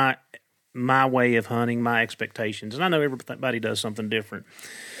just my way of hunting, my expectations, and I know everybody does something different.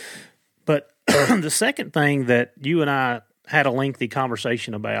 But the second thing that you and I had a lengthy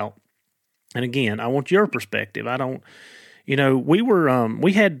conversation about, and again, I want your perspective. I don't,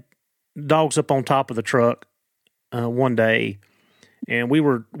 we had dogs up on top of the truck one day, and we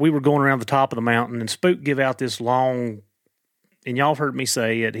were going around the top of the mountain, and Spook give out this long, and y'all have heard me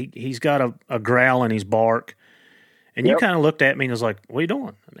say it, he's got a growl in his bark, and you kind of looked at me and was like, "What are you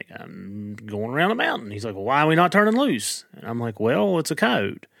doing?" I think, "I'm going around the mountain." He's like, "Well, why are we not turning loose?" And I'm like, "Well, it's a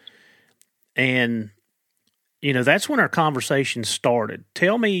coyote." And that's when our conversation started.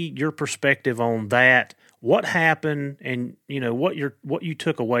 Tell me your perspective on that. What happened, and what you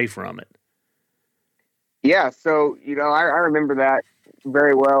took away from it. Yeah, so I remember that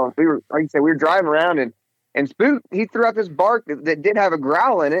very well. We were, like you said, we were driving around, and Spook, he threw out this bark that did have a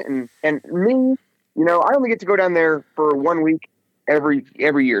growl in it, and me, I only get to go down there for 1 week every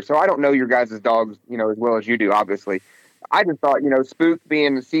year, so I don't know your guys' dogs, as well as you do, obviously. I just thought, Spook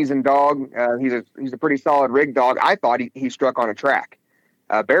being a seasoned dog, he's a pretty solid rig dog. I thought he struck on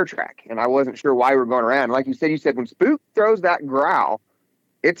a bear track, and I wasn't sure why we were going around. Like you said when Spook throws that growl,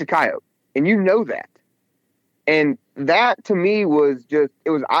 it's a coyote, and you know that. And that to me was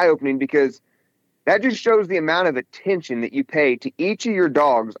eye-opening, because that just shows the amount of attention that you pay to each of your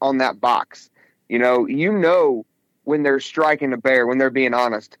dogs on that box. When they're striking a bear, when they're being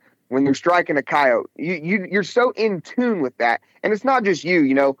honest, when they're striking a coyote, you're so in tune with that. And it's not just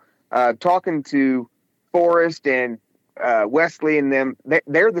you, talking to Forrest and Wesley and them,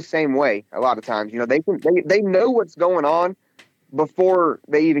 they're the same way a lot of times. They know what's going on before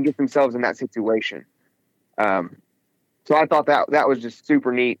they even get themselves in that situation. So I thought that was just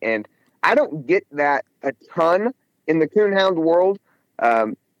super neat. And I don't get that a ton in the coonhound world,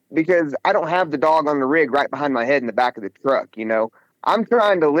 because I don't have the dog on the rig right behind my head in the back of the truck. I'm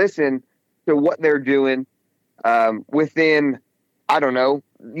trying to listen to what they're doing, within, I don't know,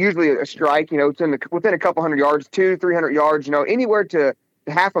 usually a strike, it's within a couple hundred yards, 200-300 yards, anywhere to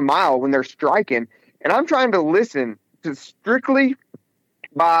half a mile when they're striking. And I'm trying to listen to strictly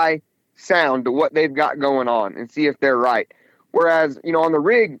by sound to what they've got going on and see if they're right. Whereas, on the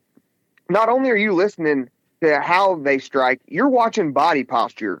rig, not only are you listening to how they strike, you're watching body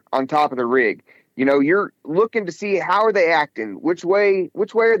posture on top of the rig. You're looking to see how are they acting, which way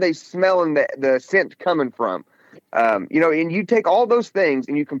are they smelling the scent coming from, and you take all those things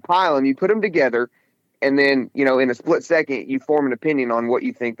and you compile them, you put them together, and then in a split second you form an opinion on what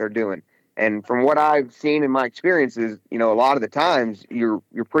you think they're doing. And from what I've seen in my experiences, a lot of the times you're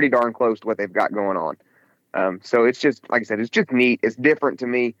pretty darn close to what they've got going on. So it's just, like I said, it's just neat. It's different to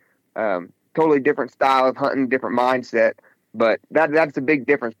me. Totally different style of hunting, different mindset. But that's a big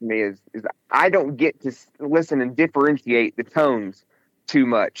difference for me is I don't get to listen and differentiate the tones too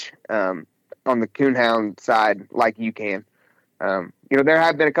much on the coonhound side like you can. There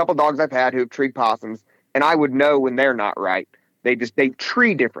have been a couple dogs I've had who have treed possums, and I would know when they're not right. They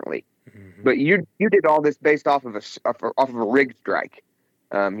tree differently. Mm-hmm. But you did all this based off of a rig strike.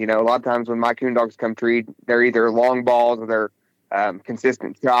 A lot of times when my coon dogs come treed, they're either long balls or they're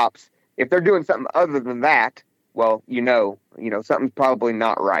consistent chops. If they're doing something other than that, well, something's probably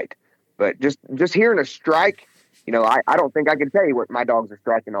not right. But just hearing a strike, I don't think I can tell you what my dogs are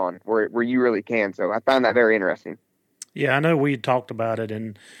striking on, where you really can. So I found that very interesting. Yeah, I know we had talked about it,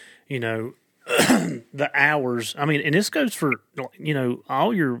 and the hours. I mean, and this goes for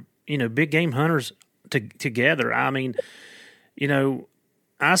all your big game hunters together. I mean,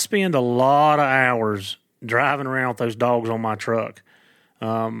 I spend a lot of hours driving around with those dogs on my truck.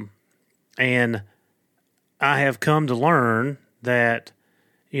 And I have come to learn that,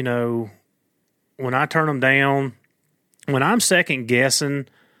 you know, when I turn them down, when I'm second guessing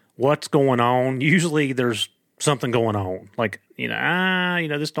what's going on, usually there's something going on. Like,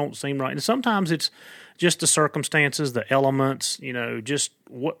 this don't seem right. And sometimes it's just the circumstances, the elements, just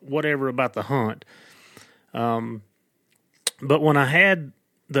whatever about the hunt. But when I had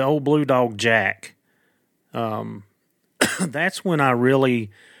the old blue dog Jack, that's when I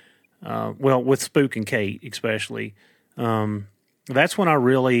really, with Spook and Kate especially, that's when I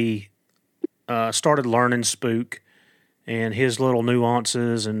really started learning Spook and his little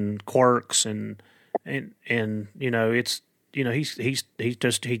nuances and quirks and he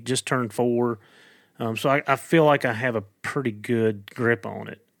just turned 4, so I feel like I have a pretty good grip on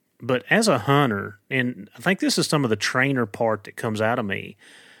it. But as a hunter, and I think this is some of the trainer part that comes out of me,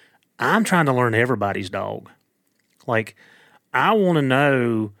 I'm trying to learn everybody's dog. Like, I want to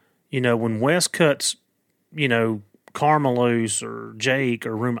know, when Wes cuts, Carmeloose or Jake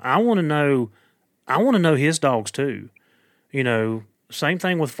or Room, I want to know his dogs too. Same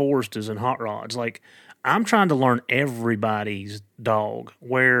thing with Forrest's and Hot Rods. Like, I'm trying to learn everybody's dog.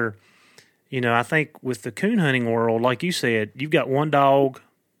 Where, I think with the coon hunting world, like you said, you've got one dog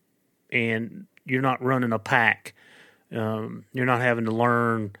and you're not running a pack. You're not having to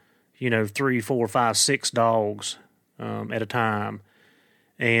learn, 3, 4, 5, 6 dogs at a time.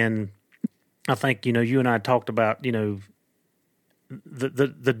 And I think, you and I talked about, the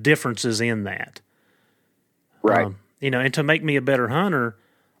differences in that. Right. And to make me a better hunter,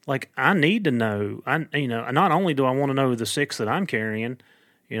 like, I need to know, not only do I want to know the 6 that I'm carrying,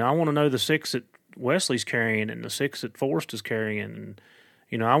 I want to know the 6 that Wesley's carrying and the 6 that Forrest is carrying.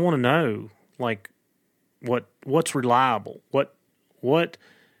 And, I want to know, like, what's reliable? What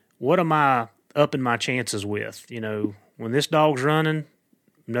am I upping my chances with? When this dog's running,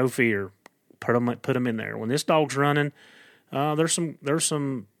 no fear, put them in there. When this dog's running, there's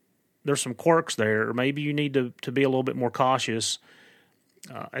some quirks there, or maybe you need to be a little bit more cautious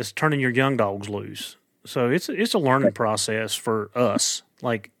as turning your young dogs loose. So it's a learning process for us.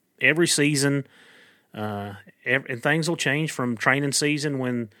 Like, every season, and things will change from training season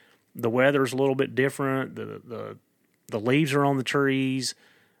when the weather's a little bit different, the leaves are on the trees,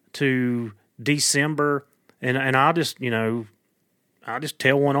 to December, and I'll just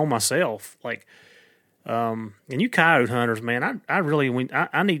tell one on myself, like. And you coyote hunters, man,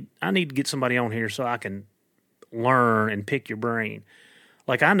 I need to get somebody on here so I can learn and pick your brain.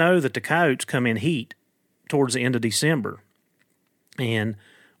 Like, I know that the coyotes come in heat towards the end of December, and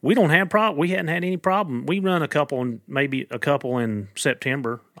we don't have we hadn't had any problem. We run maybe a couple in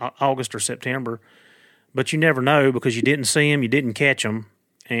September, August or September, but you never know because you didn't see them, you didn't catch them,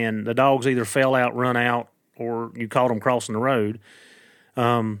 and the dogs either fell out, run out, or you caught them crossing the road.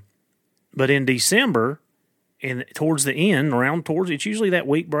 But in December, and towards the end, it's usually that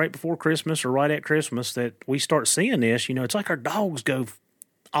week right before Christmas or right at Christmas that we start seeing this. It's like our dogs go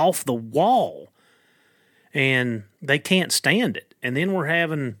off the wall, and they can't stand it. And then we're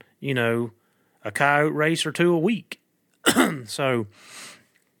having, a coyote race or 2 a week. So,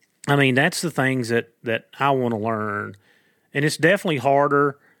 I mean, that's the things that I want to learn. And it's definitely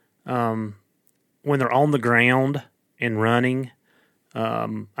harder when they're on the ground and running.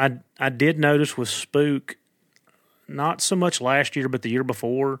 I did notice with Spook, not so much last year, but the year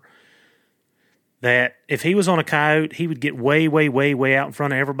before, that if he was on a coyote, he would get way, way, way, way out in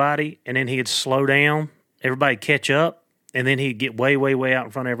front of everybody, and then he'd slow down, everybody catch up, and then he'd get way, way, way out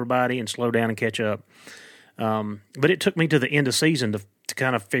in front of everybody and slow down and catch up. But it took me to the end of season to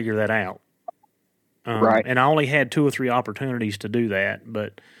kind of figure that out. Right. And I only had 2 or 3 opportunities to do that.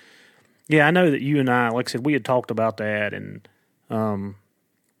 But, yeah, I know that you and I, like I said, we had talked about that, and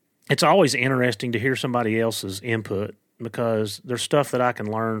it's always interesting to hear somebody else's input because there's stuff that I can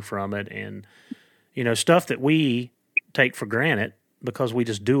learn from it, and stuff that we take for granted because we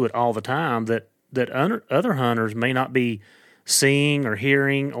just do it all the time that other hunters may not be seeing or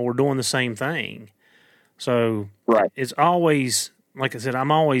hearing or doing the same thing. So right. It's always, like I said, I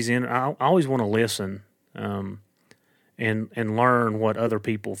always want to listen and learn what other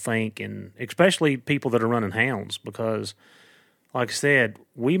people think, and especially people that are running hounds, because like I said,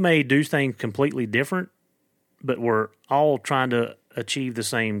 we may do things completely different, but we're all trying to achieve the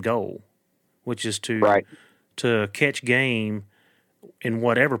same goal, which is to catch game in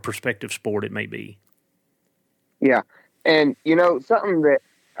whatever perspective sport it may be. Yeah. And, something that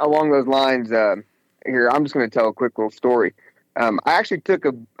along those lines, here, I'm just going to tell a quick little story. I actually took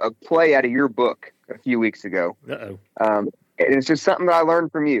a play out of your book a few weeks ago. Uh-oh. And it's just something that I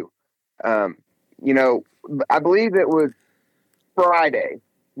learned from you. You know, I believe it was Friday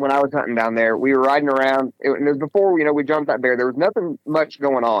when I was hunting down there. We were riding around. It was before, you know, we jumped that bear. There was nothing much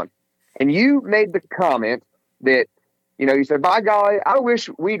going on. And you made the comment that, you know, you said, by golly, I wish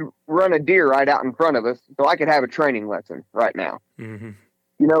we'd run a deer right out in front of us so I could have a training lesson right now. Mm-hmm.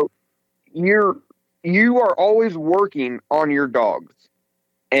 You know, you are always working on your dogs,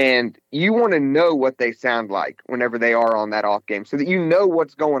 and you want to know what they sound like whenever they are on that off game so that you know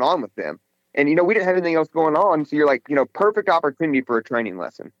what's going on with them. And, you know, we didn't have anything else going on. So you're like, you know, perfect opportunity for a training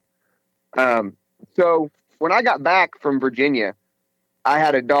lesson. So when I got back from Virginia, I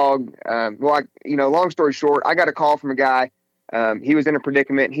had a dog. Long story short, I got a call from a guy. He was in a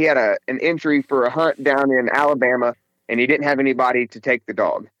predicament. He had an entry for a hunt down in Alabama, and he didn't have anybody to take the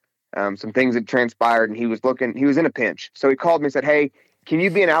dog. Some things had transpired, and he was in a pinch. So he called me and said, hey, can you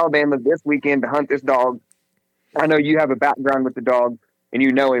be in Alabama this weekend to hunt this dog? I know you have a background with the dog, and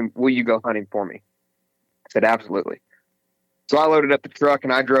you know him. Will you go hunting for me? I said, absolutely. So I loaded up the truck,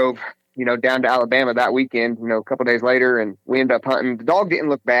 and I drove, you know, down to Alabama that weekend, you know, a couple of days later, and we ended up hunting. The dog didn't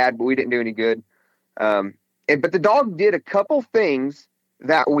look bad, but we didn't do any good. But the dog did a couple things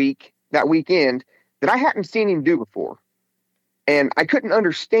that weekend that I hadn't seen him do before. And I couldn't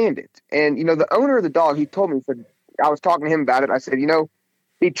understand it. And, you know, the owner of the dog, he told me, he said, I was talking to him about it. I said, you know,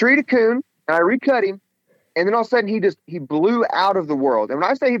 he treed a coon, and I recut him. And then all of a sudden he blew out of the world. And when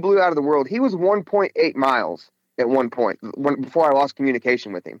I say he blew out of the world, he was 1.8 miles at one point before I lost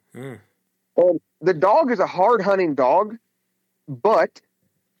communication with him. Mm. And the dog is a hard hunting dog, but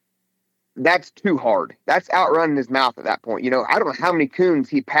that's too hard. That's outrunning his mouth at that point. You know, I don't know how many coons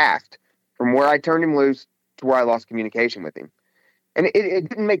he passed from where I turned him loose to where I lost communication with him. And it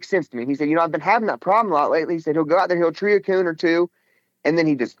didn't make sense to me. He said, you know, I've been having that problem a lot lately. He said, he'll go out there, he'll tree a coon or two, and then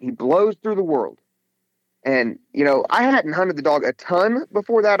he blows through the world. And, you know, I hadn't hunted the dog a ton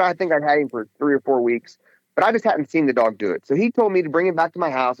before that. I think I'd had him for 3 or 4 weeks, but I just hadn't seen the dog do it. So he told me to bring him back to my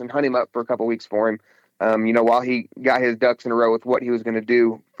house and hunt him up for a couple of weeks for him, you know, while he got his ducks in a row with what he was going to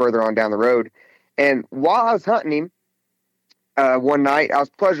do further on down the road. And while I was hunting him, one night, I was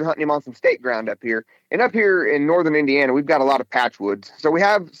pleasure hunting him on some state ground up here. And up here in northern Indiana, we've got a lot of patchwoods. So we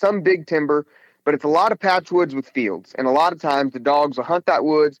have some big timber, but it's a lot of patchwoods with fields. And a lot of times the dogs will hunt that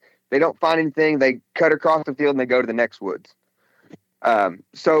woods. They don't find anything. They cut across the field and they go to the next woods.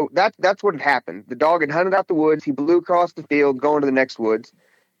 So that's what had happened. The dog had hunted out the woods. He blew across the field, going to the next woods.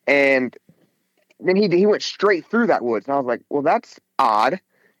 And then he went straight through that woods. And I was like, well, that's odd.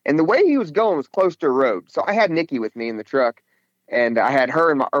 And the way he was going was close to a road. So I had Nikki with me in the truck. And I had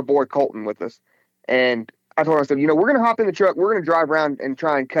her and our boy Colton with us. And I told her, I said, you know, we're going to hop in the truck. We're going to drive around and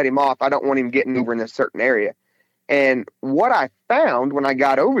try and cut him off. I don't want him getting over in this certain area. And what I found when I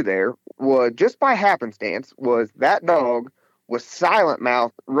got over there was, just by happenstance, was that dog was silent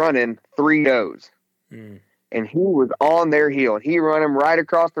mouth running 3 does. Mm. And he was on their heel. And he run him right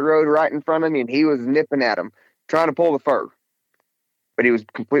across the road right in front of me. And he was nipping at him, trying to pull the fur. But he was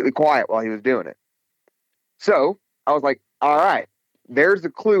completely quiet while he was doing it. So I was like, all right, there's a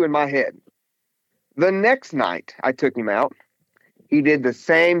clue in my head. The next night I took him out, he did the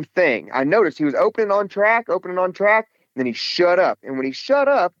same thing. I noticed he was opening on track, and then he shut up. And when he shut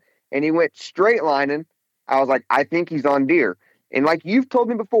up and he went straight lining, I was like, I think he's on deer. And like you've told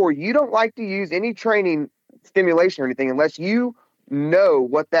me before, you don't like to use any training stimulation or anything unless you know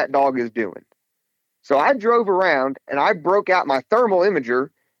what that dog is doing. So I drove around and I broke out my thermal imager.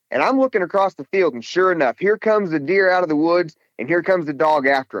 And I'm looking across the field, and sure enough, here comes the deer out of the woods, and here comes the dog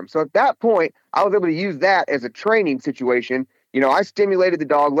after him. So at that point, I was able to use that as a training situation. You know, I stimulated the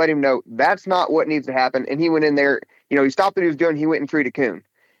dog, let him know that's not what needs to happen. And he went in there, you know, he stopped what he was doing, he went and treated a coon.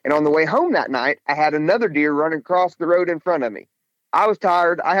 And on the way home that night, I had another deer running across the road in front of me. I was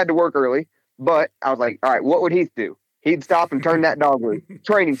tired. I had to work early, but I was like, all right, what would Heath do? He'd stop and turn that dog loose.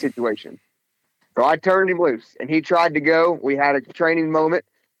 Training situation. So I turned him loose, and he tried to go. We had a training moment.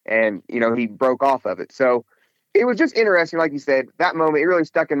 And, you know, he broke off of it. So it was just interesting. Like you said, that moment, it really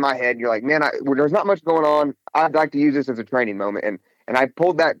stuck in my head. You're like, man, there's not much going on. I'd like to use this as a training moment. And I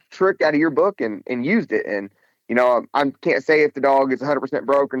pulled that trick out of your book and used it. And, you know, I can't say if the dog is 100%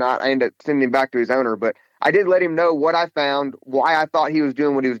 broke or not. I ended up sending him back to his owner. But I did let him know what I found, why I thought he was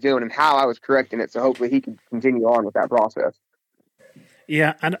doing what he was doing, and how I was correcting it. So hopefully he can continue on with that process.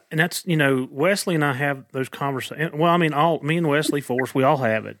 Yeah, and that's, you know, Wesley and I have those conversations. Well, I mean, me and Wesley Force, we all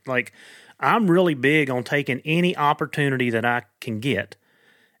have it. Like, I'm really big on taking any opportunity that I can get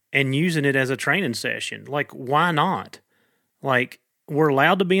and using it as a training session. Like, why not? Like, we're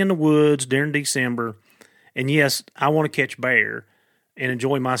allowed to be in the woods during December, and yes, I want to catch bear and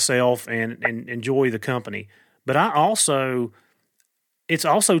enjoy myself and enjoy the company. But it's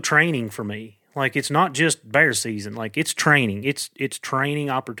also training for me. Like, it's not just bear season. Like, it's training. It's training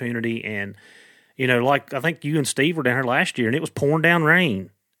opportunity. And, like, I think you and Steve were down here last year, and it was pouring down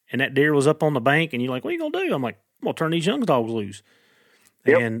rain. And that deer was up on the bank, and you're like, what are you going to do? I'm like, I'm going to turn these young dogs loose.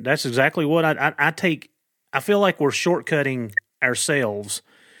 Yep. And that's exactly what I take. I feel like we're shortcutting ourselves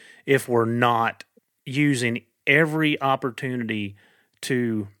if we're not using every opportunity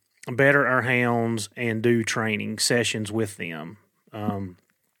to better our hounds and do training sessions with them.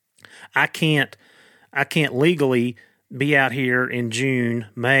 I can't legally be out here in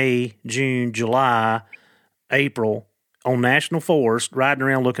May, June, July, April on national forest riding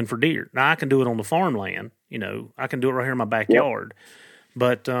around looking for deer. Now, I can do it on the farmland. I can do it right here in my backyard. Yep.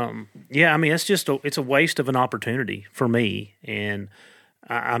 But, it's a waste of an opportunity for me. And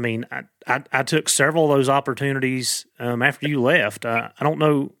I took several of those opportunities after you left. I don't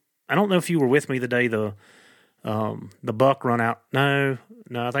know if you were with me the day the buck run out. No,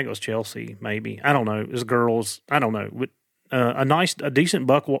 I think it was Chelsea. Maybe, I don't know. It was girls. I don't know. But, a decent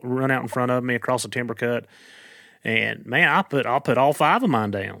buck run out in front of me across the timber cut, and man, I'll put all 5 of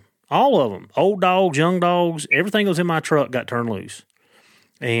mine down. All of them, old dogs, young dogs, everything that was in my truck got turned loose,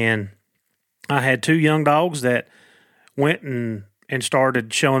 and I had 2 young dogs that went and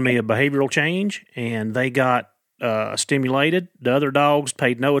started showing me a behavioral change, and they got stimulated. The other dogs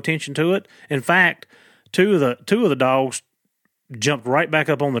paid no attention to it. In fact, two of the dogs jumped right back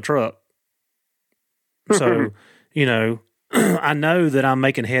up on the truck. So, I know that I'm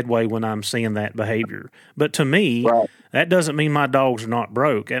making headway when I'm seeing that behavior. But to me, right, that doesn't mean my dogs are not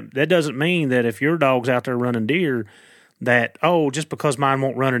broke. That doesn't mean that if your dog's out there running deer, that, just because mine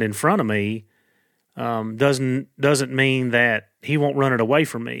won't run it in front of me, doesn't mean that he won't run it away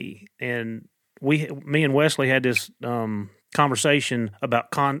from me. And me and Wesley had this conversation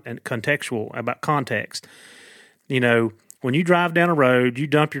about context. When you drive down a road, you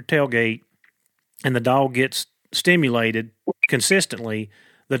dump your tailgate, and the dog gets stimulated consistently.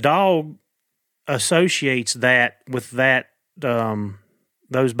 The dog associates that with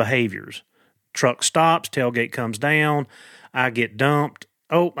those behaviors. Truck stops, tailgate comes down, I get dumped.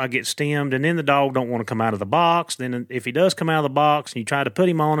 I get stemmed, and then the dog don't want to come out of the box. Then if he does come out of the box and you try to put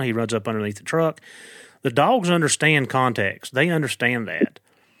him on it, he runs up underneath the truck. The dogs understand context. They understand that.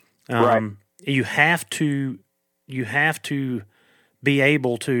 Right. You have to be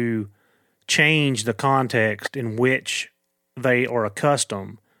able to change the context in which they are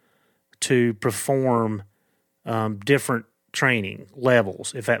accustomed to perform different training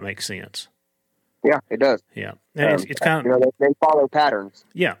levels, if that makes sense. Yeah, it does. Yeah, and it's kind of they follow patterns.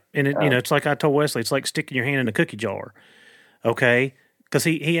 Yeah, and it's like I told Wesley, it's like sticking your hand in a cookie jar. Okay, because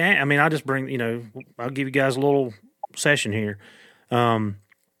I just bring I'll give you guys a little session here.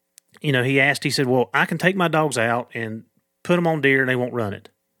 He said, well, I can take my dogs out and put them on deer and they won't run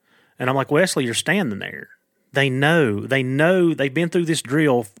it. And I'm like, Wesley, you're standing there. They know they've been through this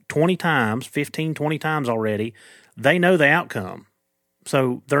drill 20 times already. They know the outcome,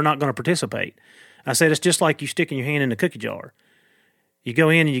 so they're not going to participate. I said, it's just like you sticking your hand in a cookie jar. You go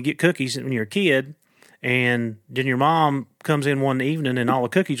in and you get cookies when you're a kid, and then your mom comes in one evening and all the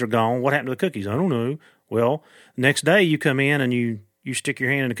cookies are gone. What happened to the cookies? I don't know. Well, next day you come in and you stick your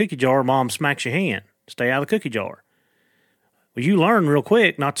hand in a cookie jar, mom smacks your hand. Stay out of the cookie jar. Well, you learn real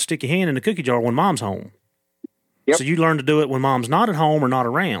quick not to stick your hand in the cookie jar when mom's home. Yep. So you learn to do it when mom's not at home or not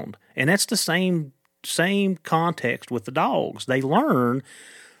around. And that's the same context with the dogs. They learn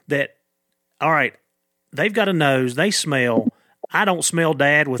that, all right, they've got a nose, they smell. I don't smell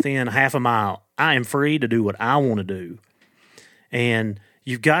dad within half a mile. I am free to do what I want to do. And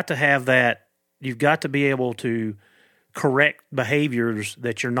you've got to have that. You've got to be able to correct behaviors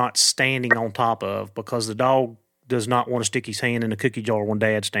that you're not standing on top of, because the dog does not want to stick his hand in a cookie jar when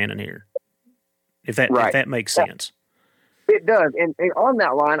dad's standing here. If that makes sense. It does. And on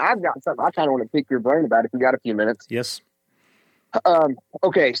that line, I've got something I kind of want to pick your brain about if you got a few minutes. Yes.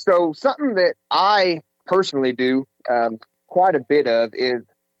 Okay, so something that I personally do quite a bit of is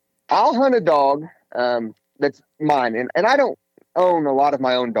I'll hunt a dog that's mine, and I don't own a lot of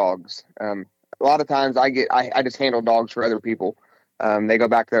my own dogs. A lot of times I just handle dogs for other people. They go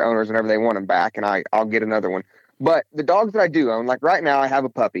back to their owners whenever they want them back, and I'll get another one. But the dogs that I do own, like right now I have a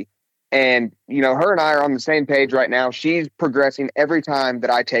puppy, and her and I are on the same page right now. She's progressing every time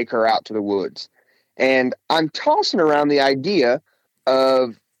that I take her out to the woods. And I'm tossing around the idea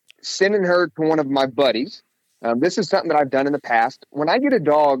of sending her to one of my buddies. This is something that I've done in the past. When I get a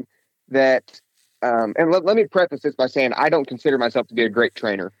dog that, and let me preface this by saying I don't consider myself to be a great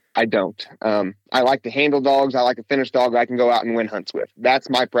trainer. I don't. I like to handle dogs. I like to finish dogs I can go out and win hunts with. That's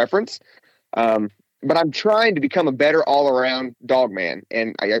my preference. but I'm trying to become a better all around dog man.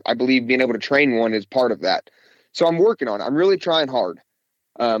 And I believe being able to train one is part of that. So I'm working on it. I'm really trying hard.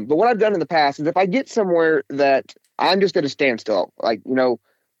 But what I've done in the past is if I get somewhere that I'm just at a standstill, like,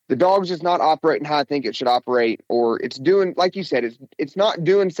 the dog's just not operating how I think it should operate, or it's doing, like you said, it's not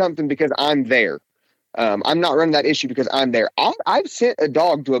doing something because I'm there. I'm not running that issue because I'm there. I've sent a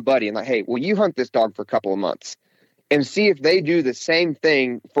dog to a buddy and like, hey, will you hunt this dog for a couple of months and see if they do the same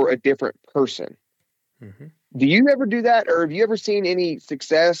thing for a different person? Mm-hmm. Do you ever do that, or have you ever seen any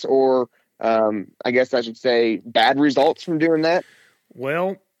success, or I guess I should say bad results from doing that?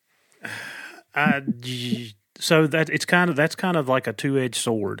 Well, so that's kind of like a two-edged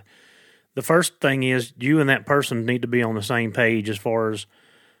sword. The first thing is you and that person need to be on the same page as far as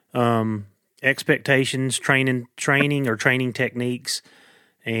expectations, training or training techniques,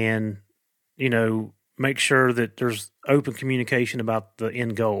 and make sure that there's open communication about the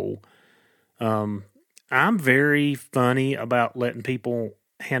end goal. I'm very funny about letting people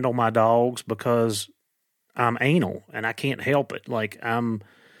handle my dogs because I'm anal and I can't help it. Like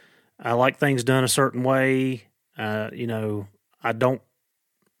I like things done a certain way. I don't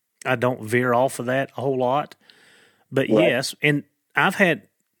veer off of that a whole lot. But right. Yes, and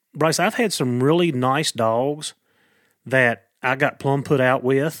Bryce, I've had some really nice dogs that I got plumb put out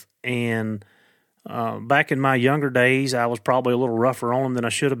with, and back in my younger days, I was probably a little rougher on them than I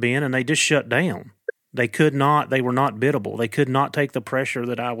should have been, and they just shut down. They were not biddable. They could not take the pressure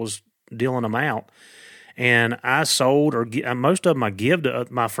that I was dealing them out. And I sold, or most of them I give to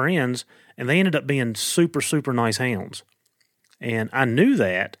my friends, and they ended up being super, super nice hounds. And I knew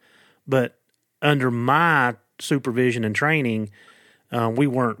that, but under my supervision and training, we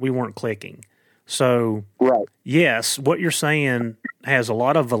weren't clicking. So, right. Yes, what you're saying has a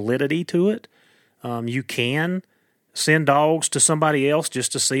lot of validity to it. You can send dogs to somebody else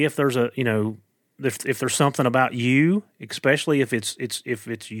just to see if there's if there's something about you, especially if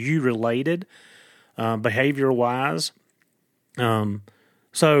it's you related, behavior wise.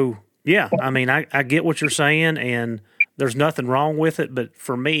 So yeah, I mean, I get what you're saying, and there's nothing wrong with it. But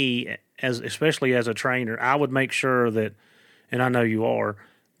for me, especially as a trainer, I would make sure that, and I know you are,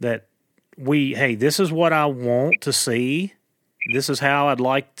 that this is what I want to see. This is how I'd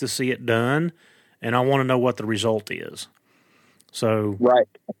like to see it done, and I want to know what the result is. So right,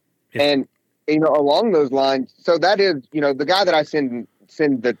 and along those lines, so that is the guy that I send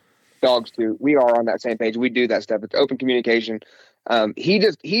the dogs to. We are on that same page. We do that stuff. It's open communication.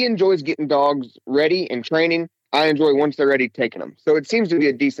 He enjoys getting dogs ready and training. I enjoy once they're ready taking them. So it seems to be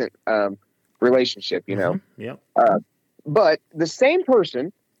a decent relationship. Mm-hmm. Yep. But the same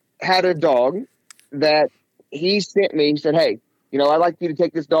person had a dog that he sent me. He said, hey, I'd like you to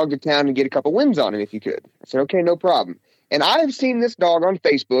take this dog to town and get a couple wins on him if you could. I said, okay, no problem. And I've seen this dog on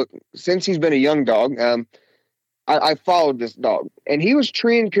Facebook since he's been a young dog. I followed this dog, and he was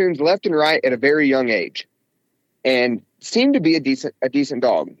treeing coons left and right at a very young age and seemed to be a decent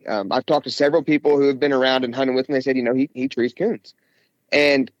dog. I've talked to several people who have been around and hunting with him. They said, he trees coons.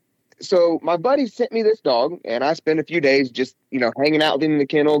 And so my buddy sent me this dog, and I spent a few days just, hanging out with him in the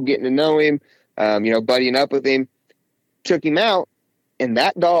kennel, getting to know him, buddying up with him, took him out, and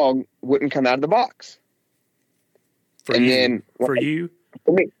that dog wouldn't come out of the box. For me,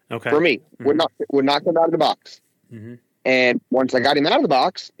 okay. For me, mm-hmm. would not come out of the box. Mm-hmm. And once I got him out of the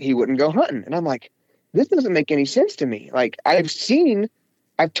box, he wouldn't go hunting. And I'm like, this doesn't make any sense to me. Like I've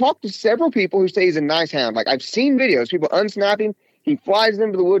talked to several people who say he's a nice hound. Like I've seen videos, people unsnap him. He flies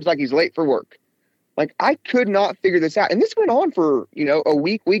into the woods like he's late for work. Like I could not figure this out. And this went on for, a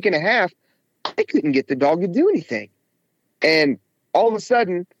week and a half. I couldn't get the dog to do anything. And all of a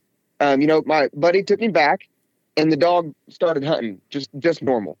sudden, my buddy took me back and the dog started hunting just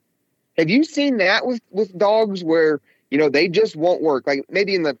normal. Have you seen that with dogs where, they just won't work? Like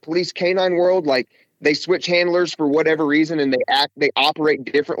maybe in the police canine world, like they switch handlers for whatever reason and they operate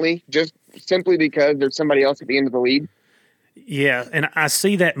differently just simply because there's somebody else at the end of the lead. Yeah, and I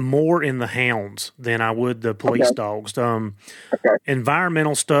see that more in the hounds than I would the police dogs.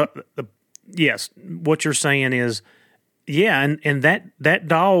 Environmental stuff, yes, what you're saying is, yeah, and that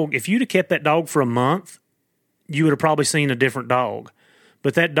dog, if you'd have kept that dog for a month, you would have probably seen a different dog.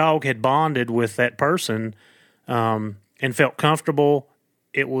 But that dog had bonded with that person and felt comfortable.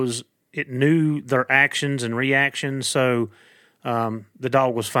 It knew their actions and reactions, so the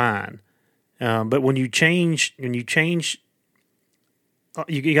dog was fine. But when you change,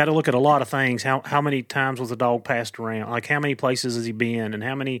 you got to look at a lot of things. How many times was the dog passed around? Like how many places has he been, and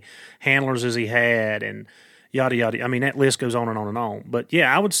how many handlers has he had, and yada yada. I mean, that list goes on and on and on. But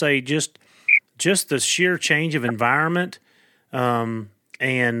yeah, I would say just the sheer change of environment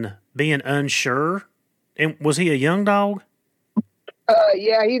and being unsure And was he a young dog?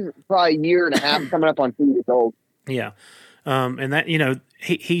 Yeah, he's probably a year and a half, coming up on 2 years old. Yeah. And that,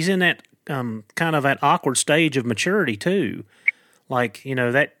 he's in that kind of that awkward stage of maturity too. Like,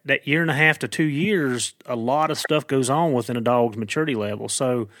 that year and a half to 2 years, a lot of stuff goes on within a dog's maturity level.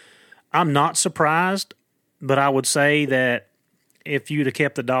 So I'm not surprised, but I would say that if you'd have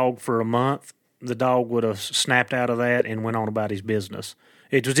kept the dog for a month, the dog would have snapped out of that and went on about his business.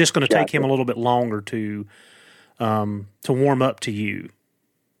 It was just going to take him a little bit longer to warm up to you,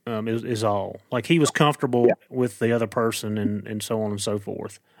 is all. Like, he was comfortable with the other person and so on and so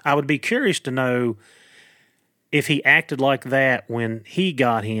forth. I would be curious to know if he acted like that when he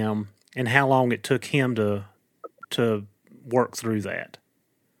got him and how long it took him to work through that.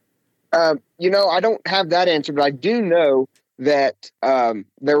 I don't have that answer, but I do know that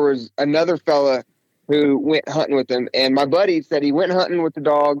there was another fella who went hunting with him, and my buddy said he went hunting with the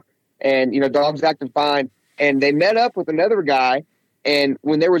dog, and dog's acting fine, and they met up with another guy, and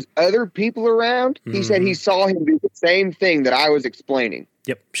when there was other people around, he said he saw him do the same thing that I was explaining.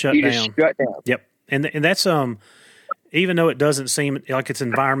 Yep, He just shut down. Yep, and that's even though it doesn't seem like it's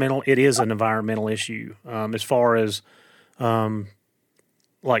environmental, it is an environmental issue as far as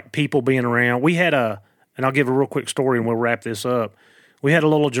like people being around. We had and I'll give a real quick story and we'll wrap this up. We had a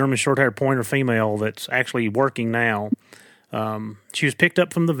little German short-haired pointer female that's actually working now. She was picked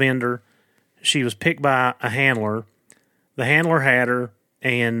up from the vendor. She was picked by a handler. The handler had her,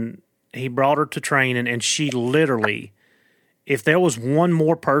 and he brought her to training, and she literally, if there was one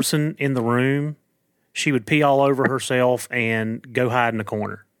more person in the room, she would pee all over herself and go hide in the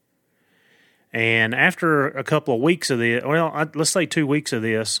corner. And after a couple of weeks of this, let's say 2 weeks of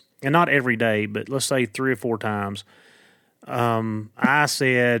this, and not every day, but let's say 3 or 4 times, I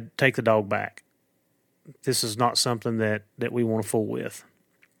said, take the dog back. This is not something that we want to fool with.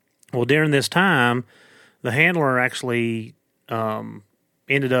 Well, during this time, the handler actually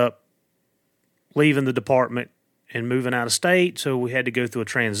ended up leaving the department and moving out of state, so we had to go through a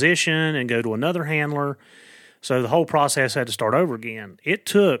transition and go to another handler. So the whole process had to start over again. It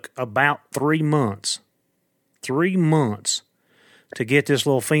took about 3 months to get this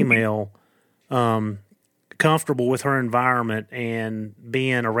little female comfortable with her environment and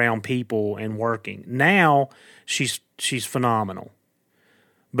being around people and working. Now she's phenomenal.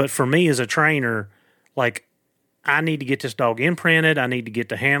 But for me as a trainer, like, I need to get this dog imprinted. I need to get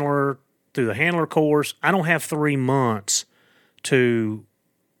the handler through the handler course. I don't have 3 months to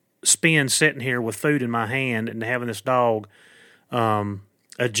spend sitting here with food in my hand and having this dog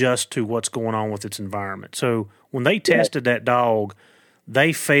adjust to what's going on with its environment. So when they tested that dog,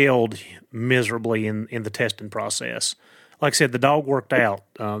 they failed miserably in the testing process. Like I said, the dog worked out.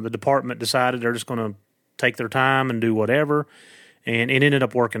 The department decided they're just going to take their time and do whatever, and it ended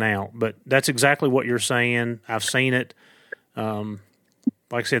up working out. But that's exactly what you're saying. I've seen it. Like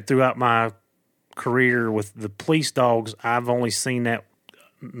I said, throughout my career with the police dogs, I've only seen that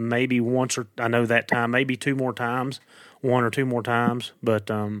maybe once, or I know that time, maybe 2 more times, 1 or 2 more times. But,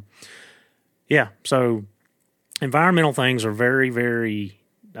 so environmental things are very, very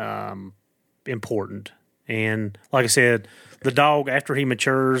important. And like I said, the dog, after he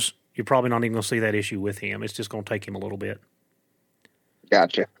matures, you're probably not even going to see that issue with him. It's just going to take him a little bit.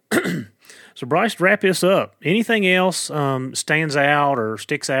 Gotcha. So, Bryce, to wrap this up, anything else stands out or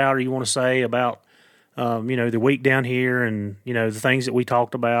sticks out or you want to say about, the week down here and, the things that we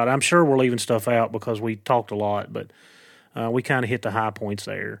talked about? I'm sure we're leaving stuff out because we talked a lot, but we kind of hit the high points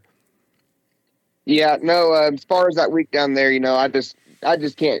there. Yeah, no, as far as that week down there, I just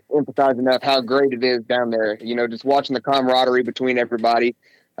can't emphasize enough how great it is down there. Just watching the camaraderie between everybody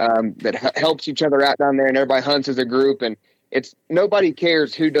that helps each other out down there, and everybody hunts as a group, and it's nobody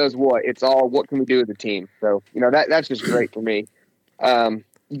cares who does what. It's all what can we do as a team. So, that's just great for me.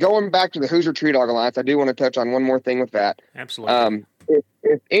 Going back to the Hoosier Tree Dog Alliance, I do want to touch on one more thing with that. Absolutely.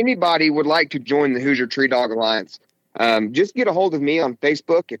 If anybody would like to join the Hoosier Tree Dog Alliance, just get a hold of me on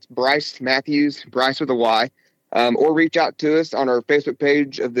Facebook. It's Bryce Matthews, Bryce with a Y, or reach out to us on our Facebook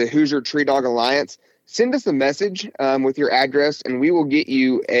page of the Hoosier Tree Dog Alliance. Send us a message with your address, and we will get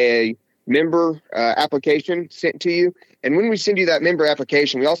you a member application sent to you. And when we send you that member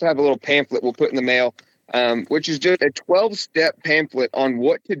application, we also have a little pamphlet we'll put in the mail, which is just a 12-step pamphlet on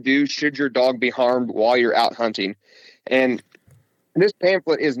what to do should your dog be harmed while you're out hunting. And this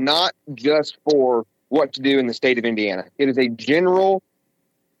pamphlet is not just for what to do in the state of Indiana. It is a general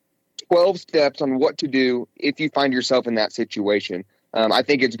 12 steps on what to do if you find yourself in that situation. I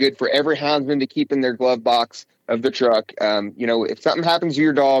think it's good for every houndsman to keep in their glove box of the truck. If something happens to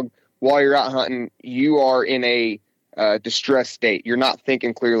your dog while you're out hunting, you are in a distressed state. You're not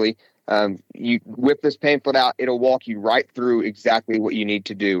thinking clearly. You whip this pamphlet out, it'll walk you right through exactly what you need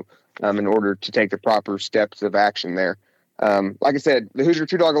to do in order to take the proper steps of action there. Like I said, the Hoosier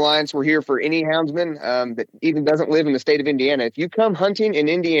True Dog Alliance, we're here for any houndsman that even doesn't live in the state of Indiana. If you come hunting in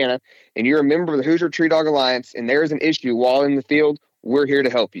Indiana and you're a member of the Hoosier True Dog Alliance and there's an issue while in the field, we're here to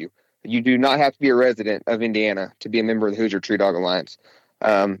help you. You do not have to be a resident of Indiana to be a member of the Hoosier Tree Dog Alliance.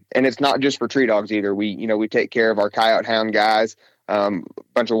 And it's not just for tree dogs either. We take care of our coyote hound guys, a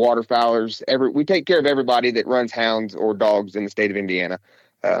bunch of waterfowlers. We take care of everybody that runs hounds or dogs in the state of Indiana.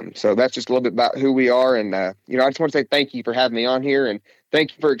 So that's just a little bit about who we are. And, I just want to say thank you for having me on here, and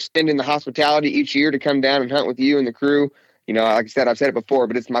thank you for extending the hospitality each year to come down and hunt with you and the crew. Like I said, I've said it before,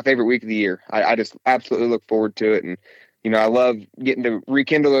 but it's my favorite week of the year. I just absolutely look forward to it. And, I love getting to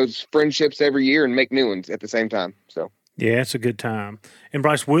rekindle those friendships every year and make new ones at the same time. So, yeah, it's a good time. And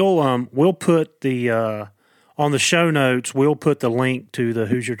Bryce, we'll put the, on the show notes, we'll put the link to the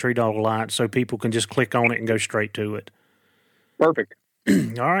Hoosier Tree Dog Alliance so people can just click on it and go straight to it. Perfect.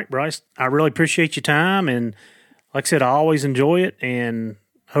 All right, Bryce, I really appreciate your time. And like I said, I always enjoy it, and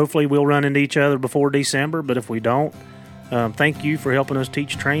hopefully we'll run into each other before December. But if we don't, thank you for helping us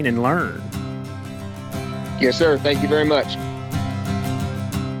teach, train, and learn. Yes, sir. Thank you very much.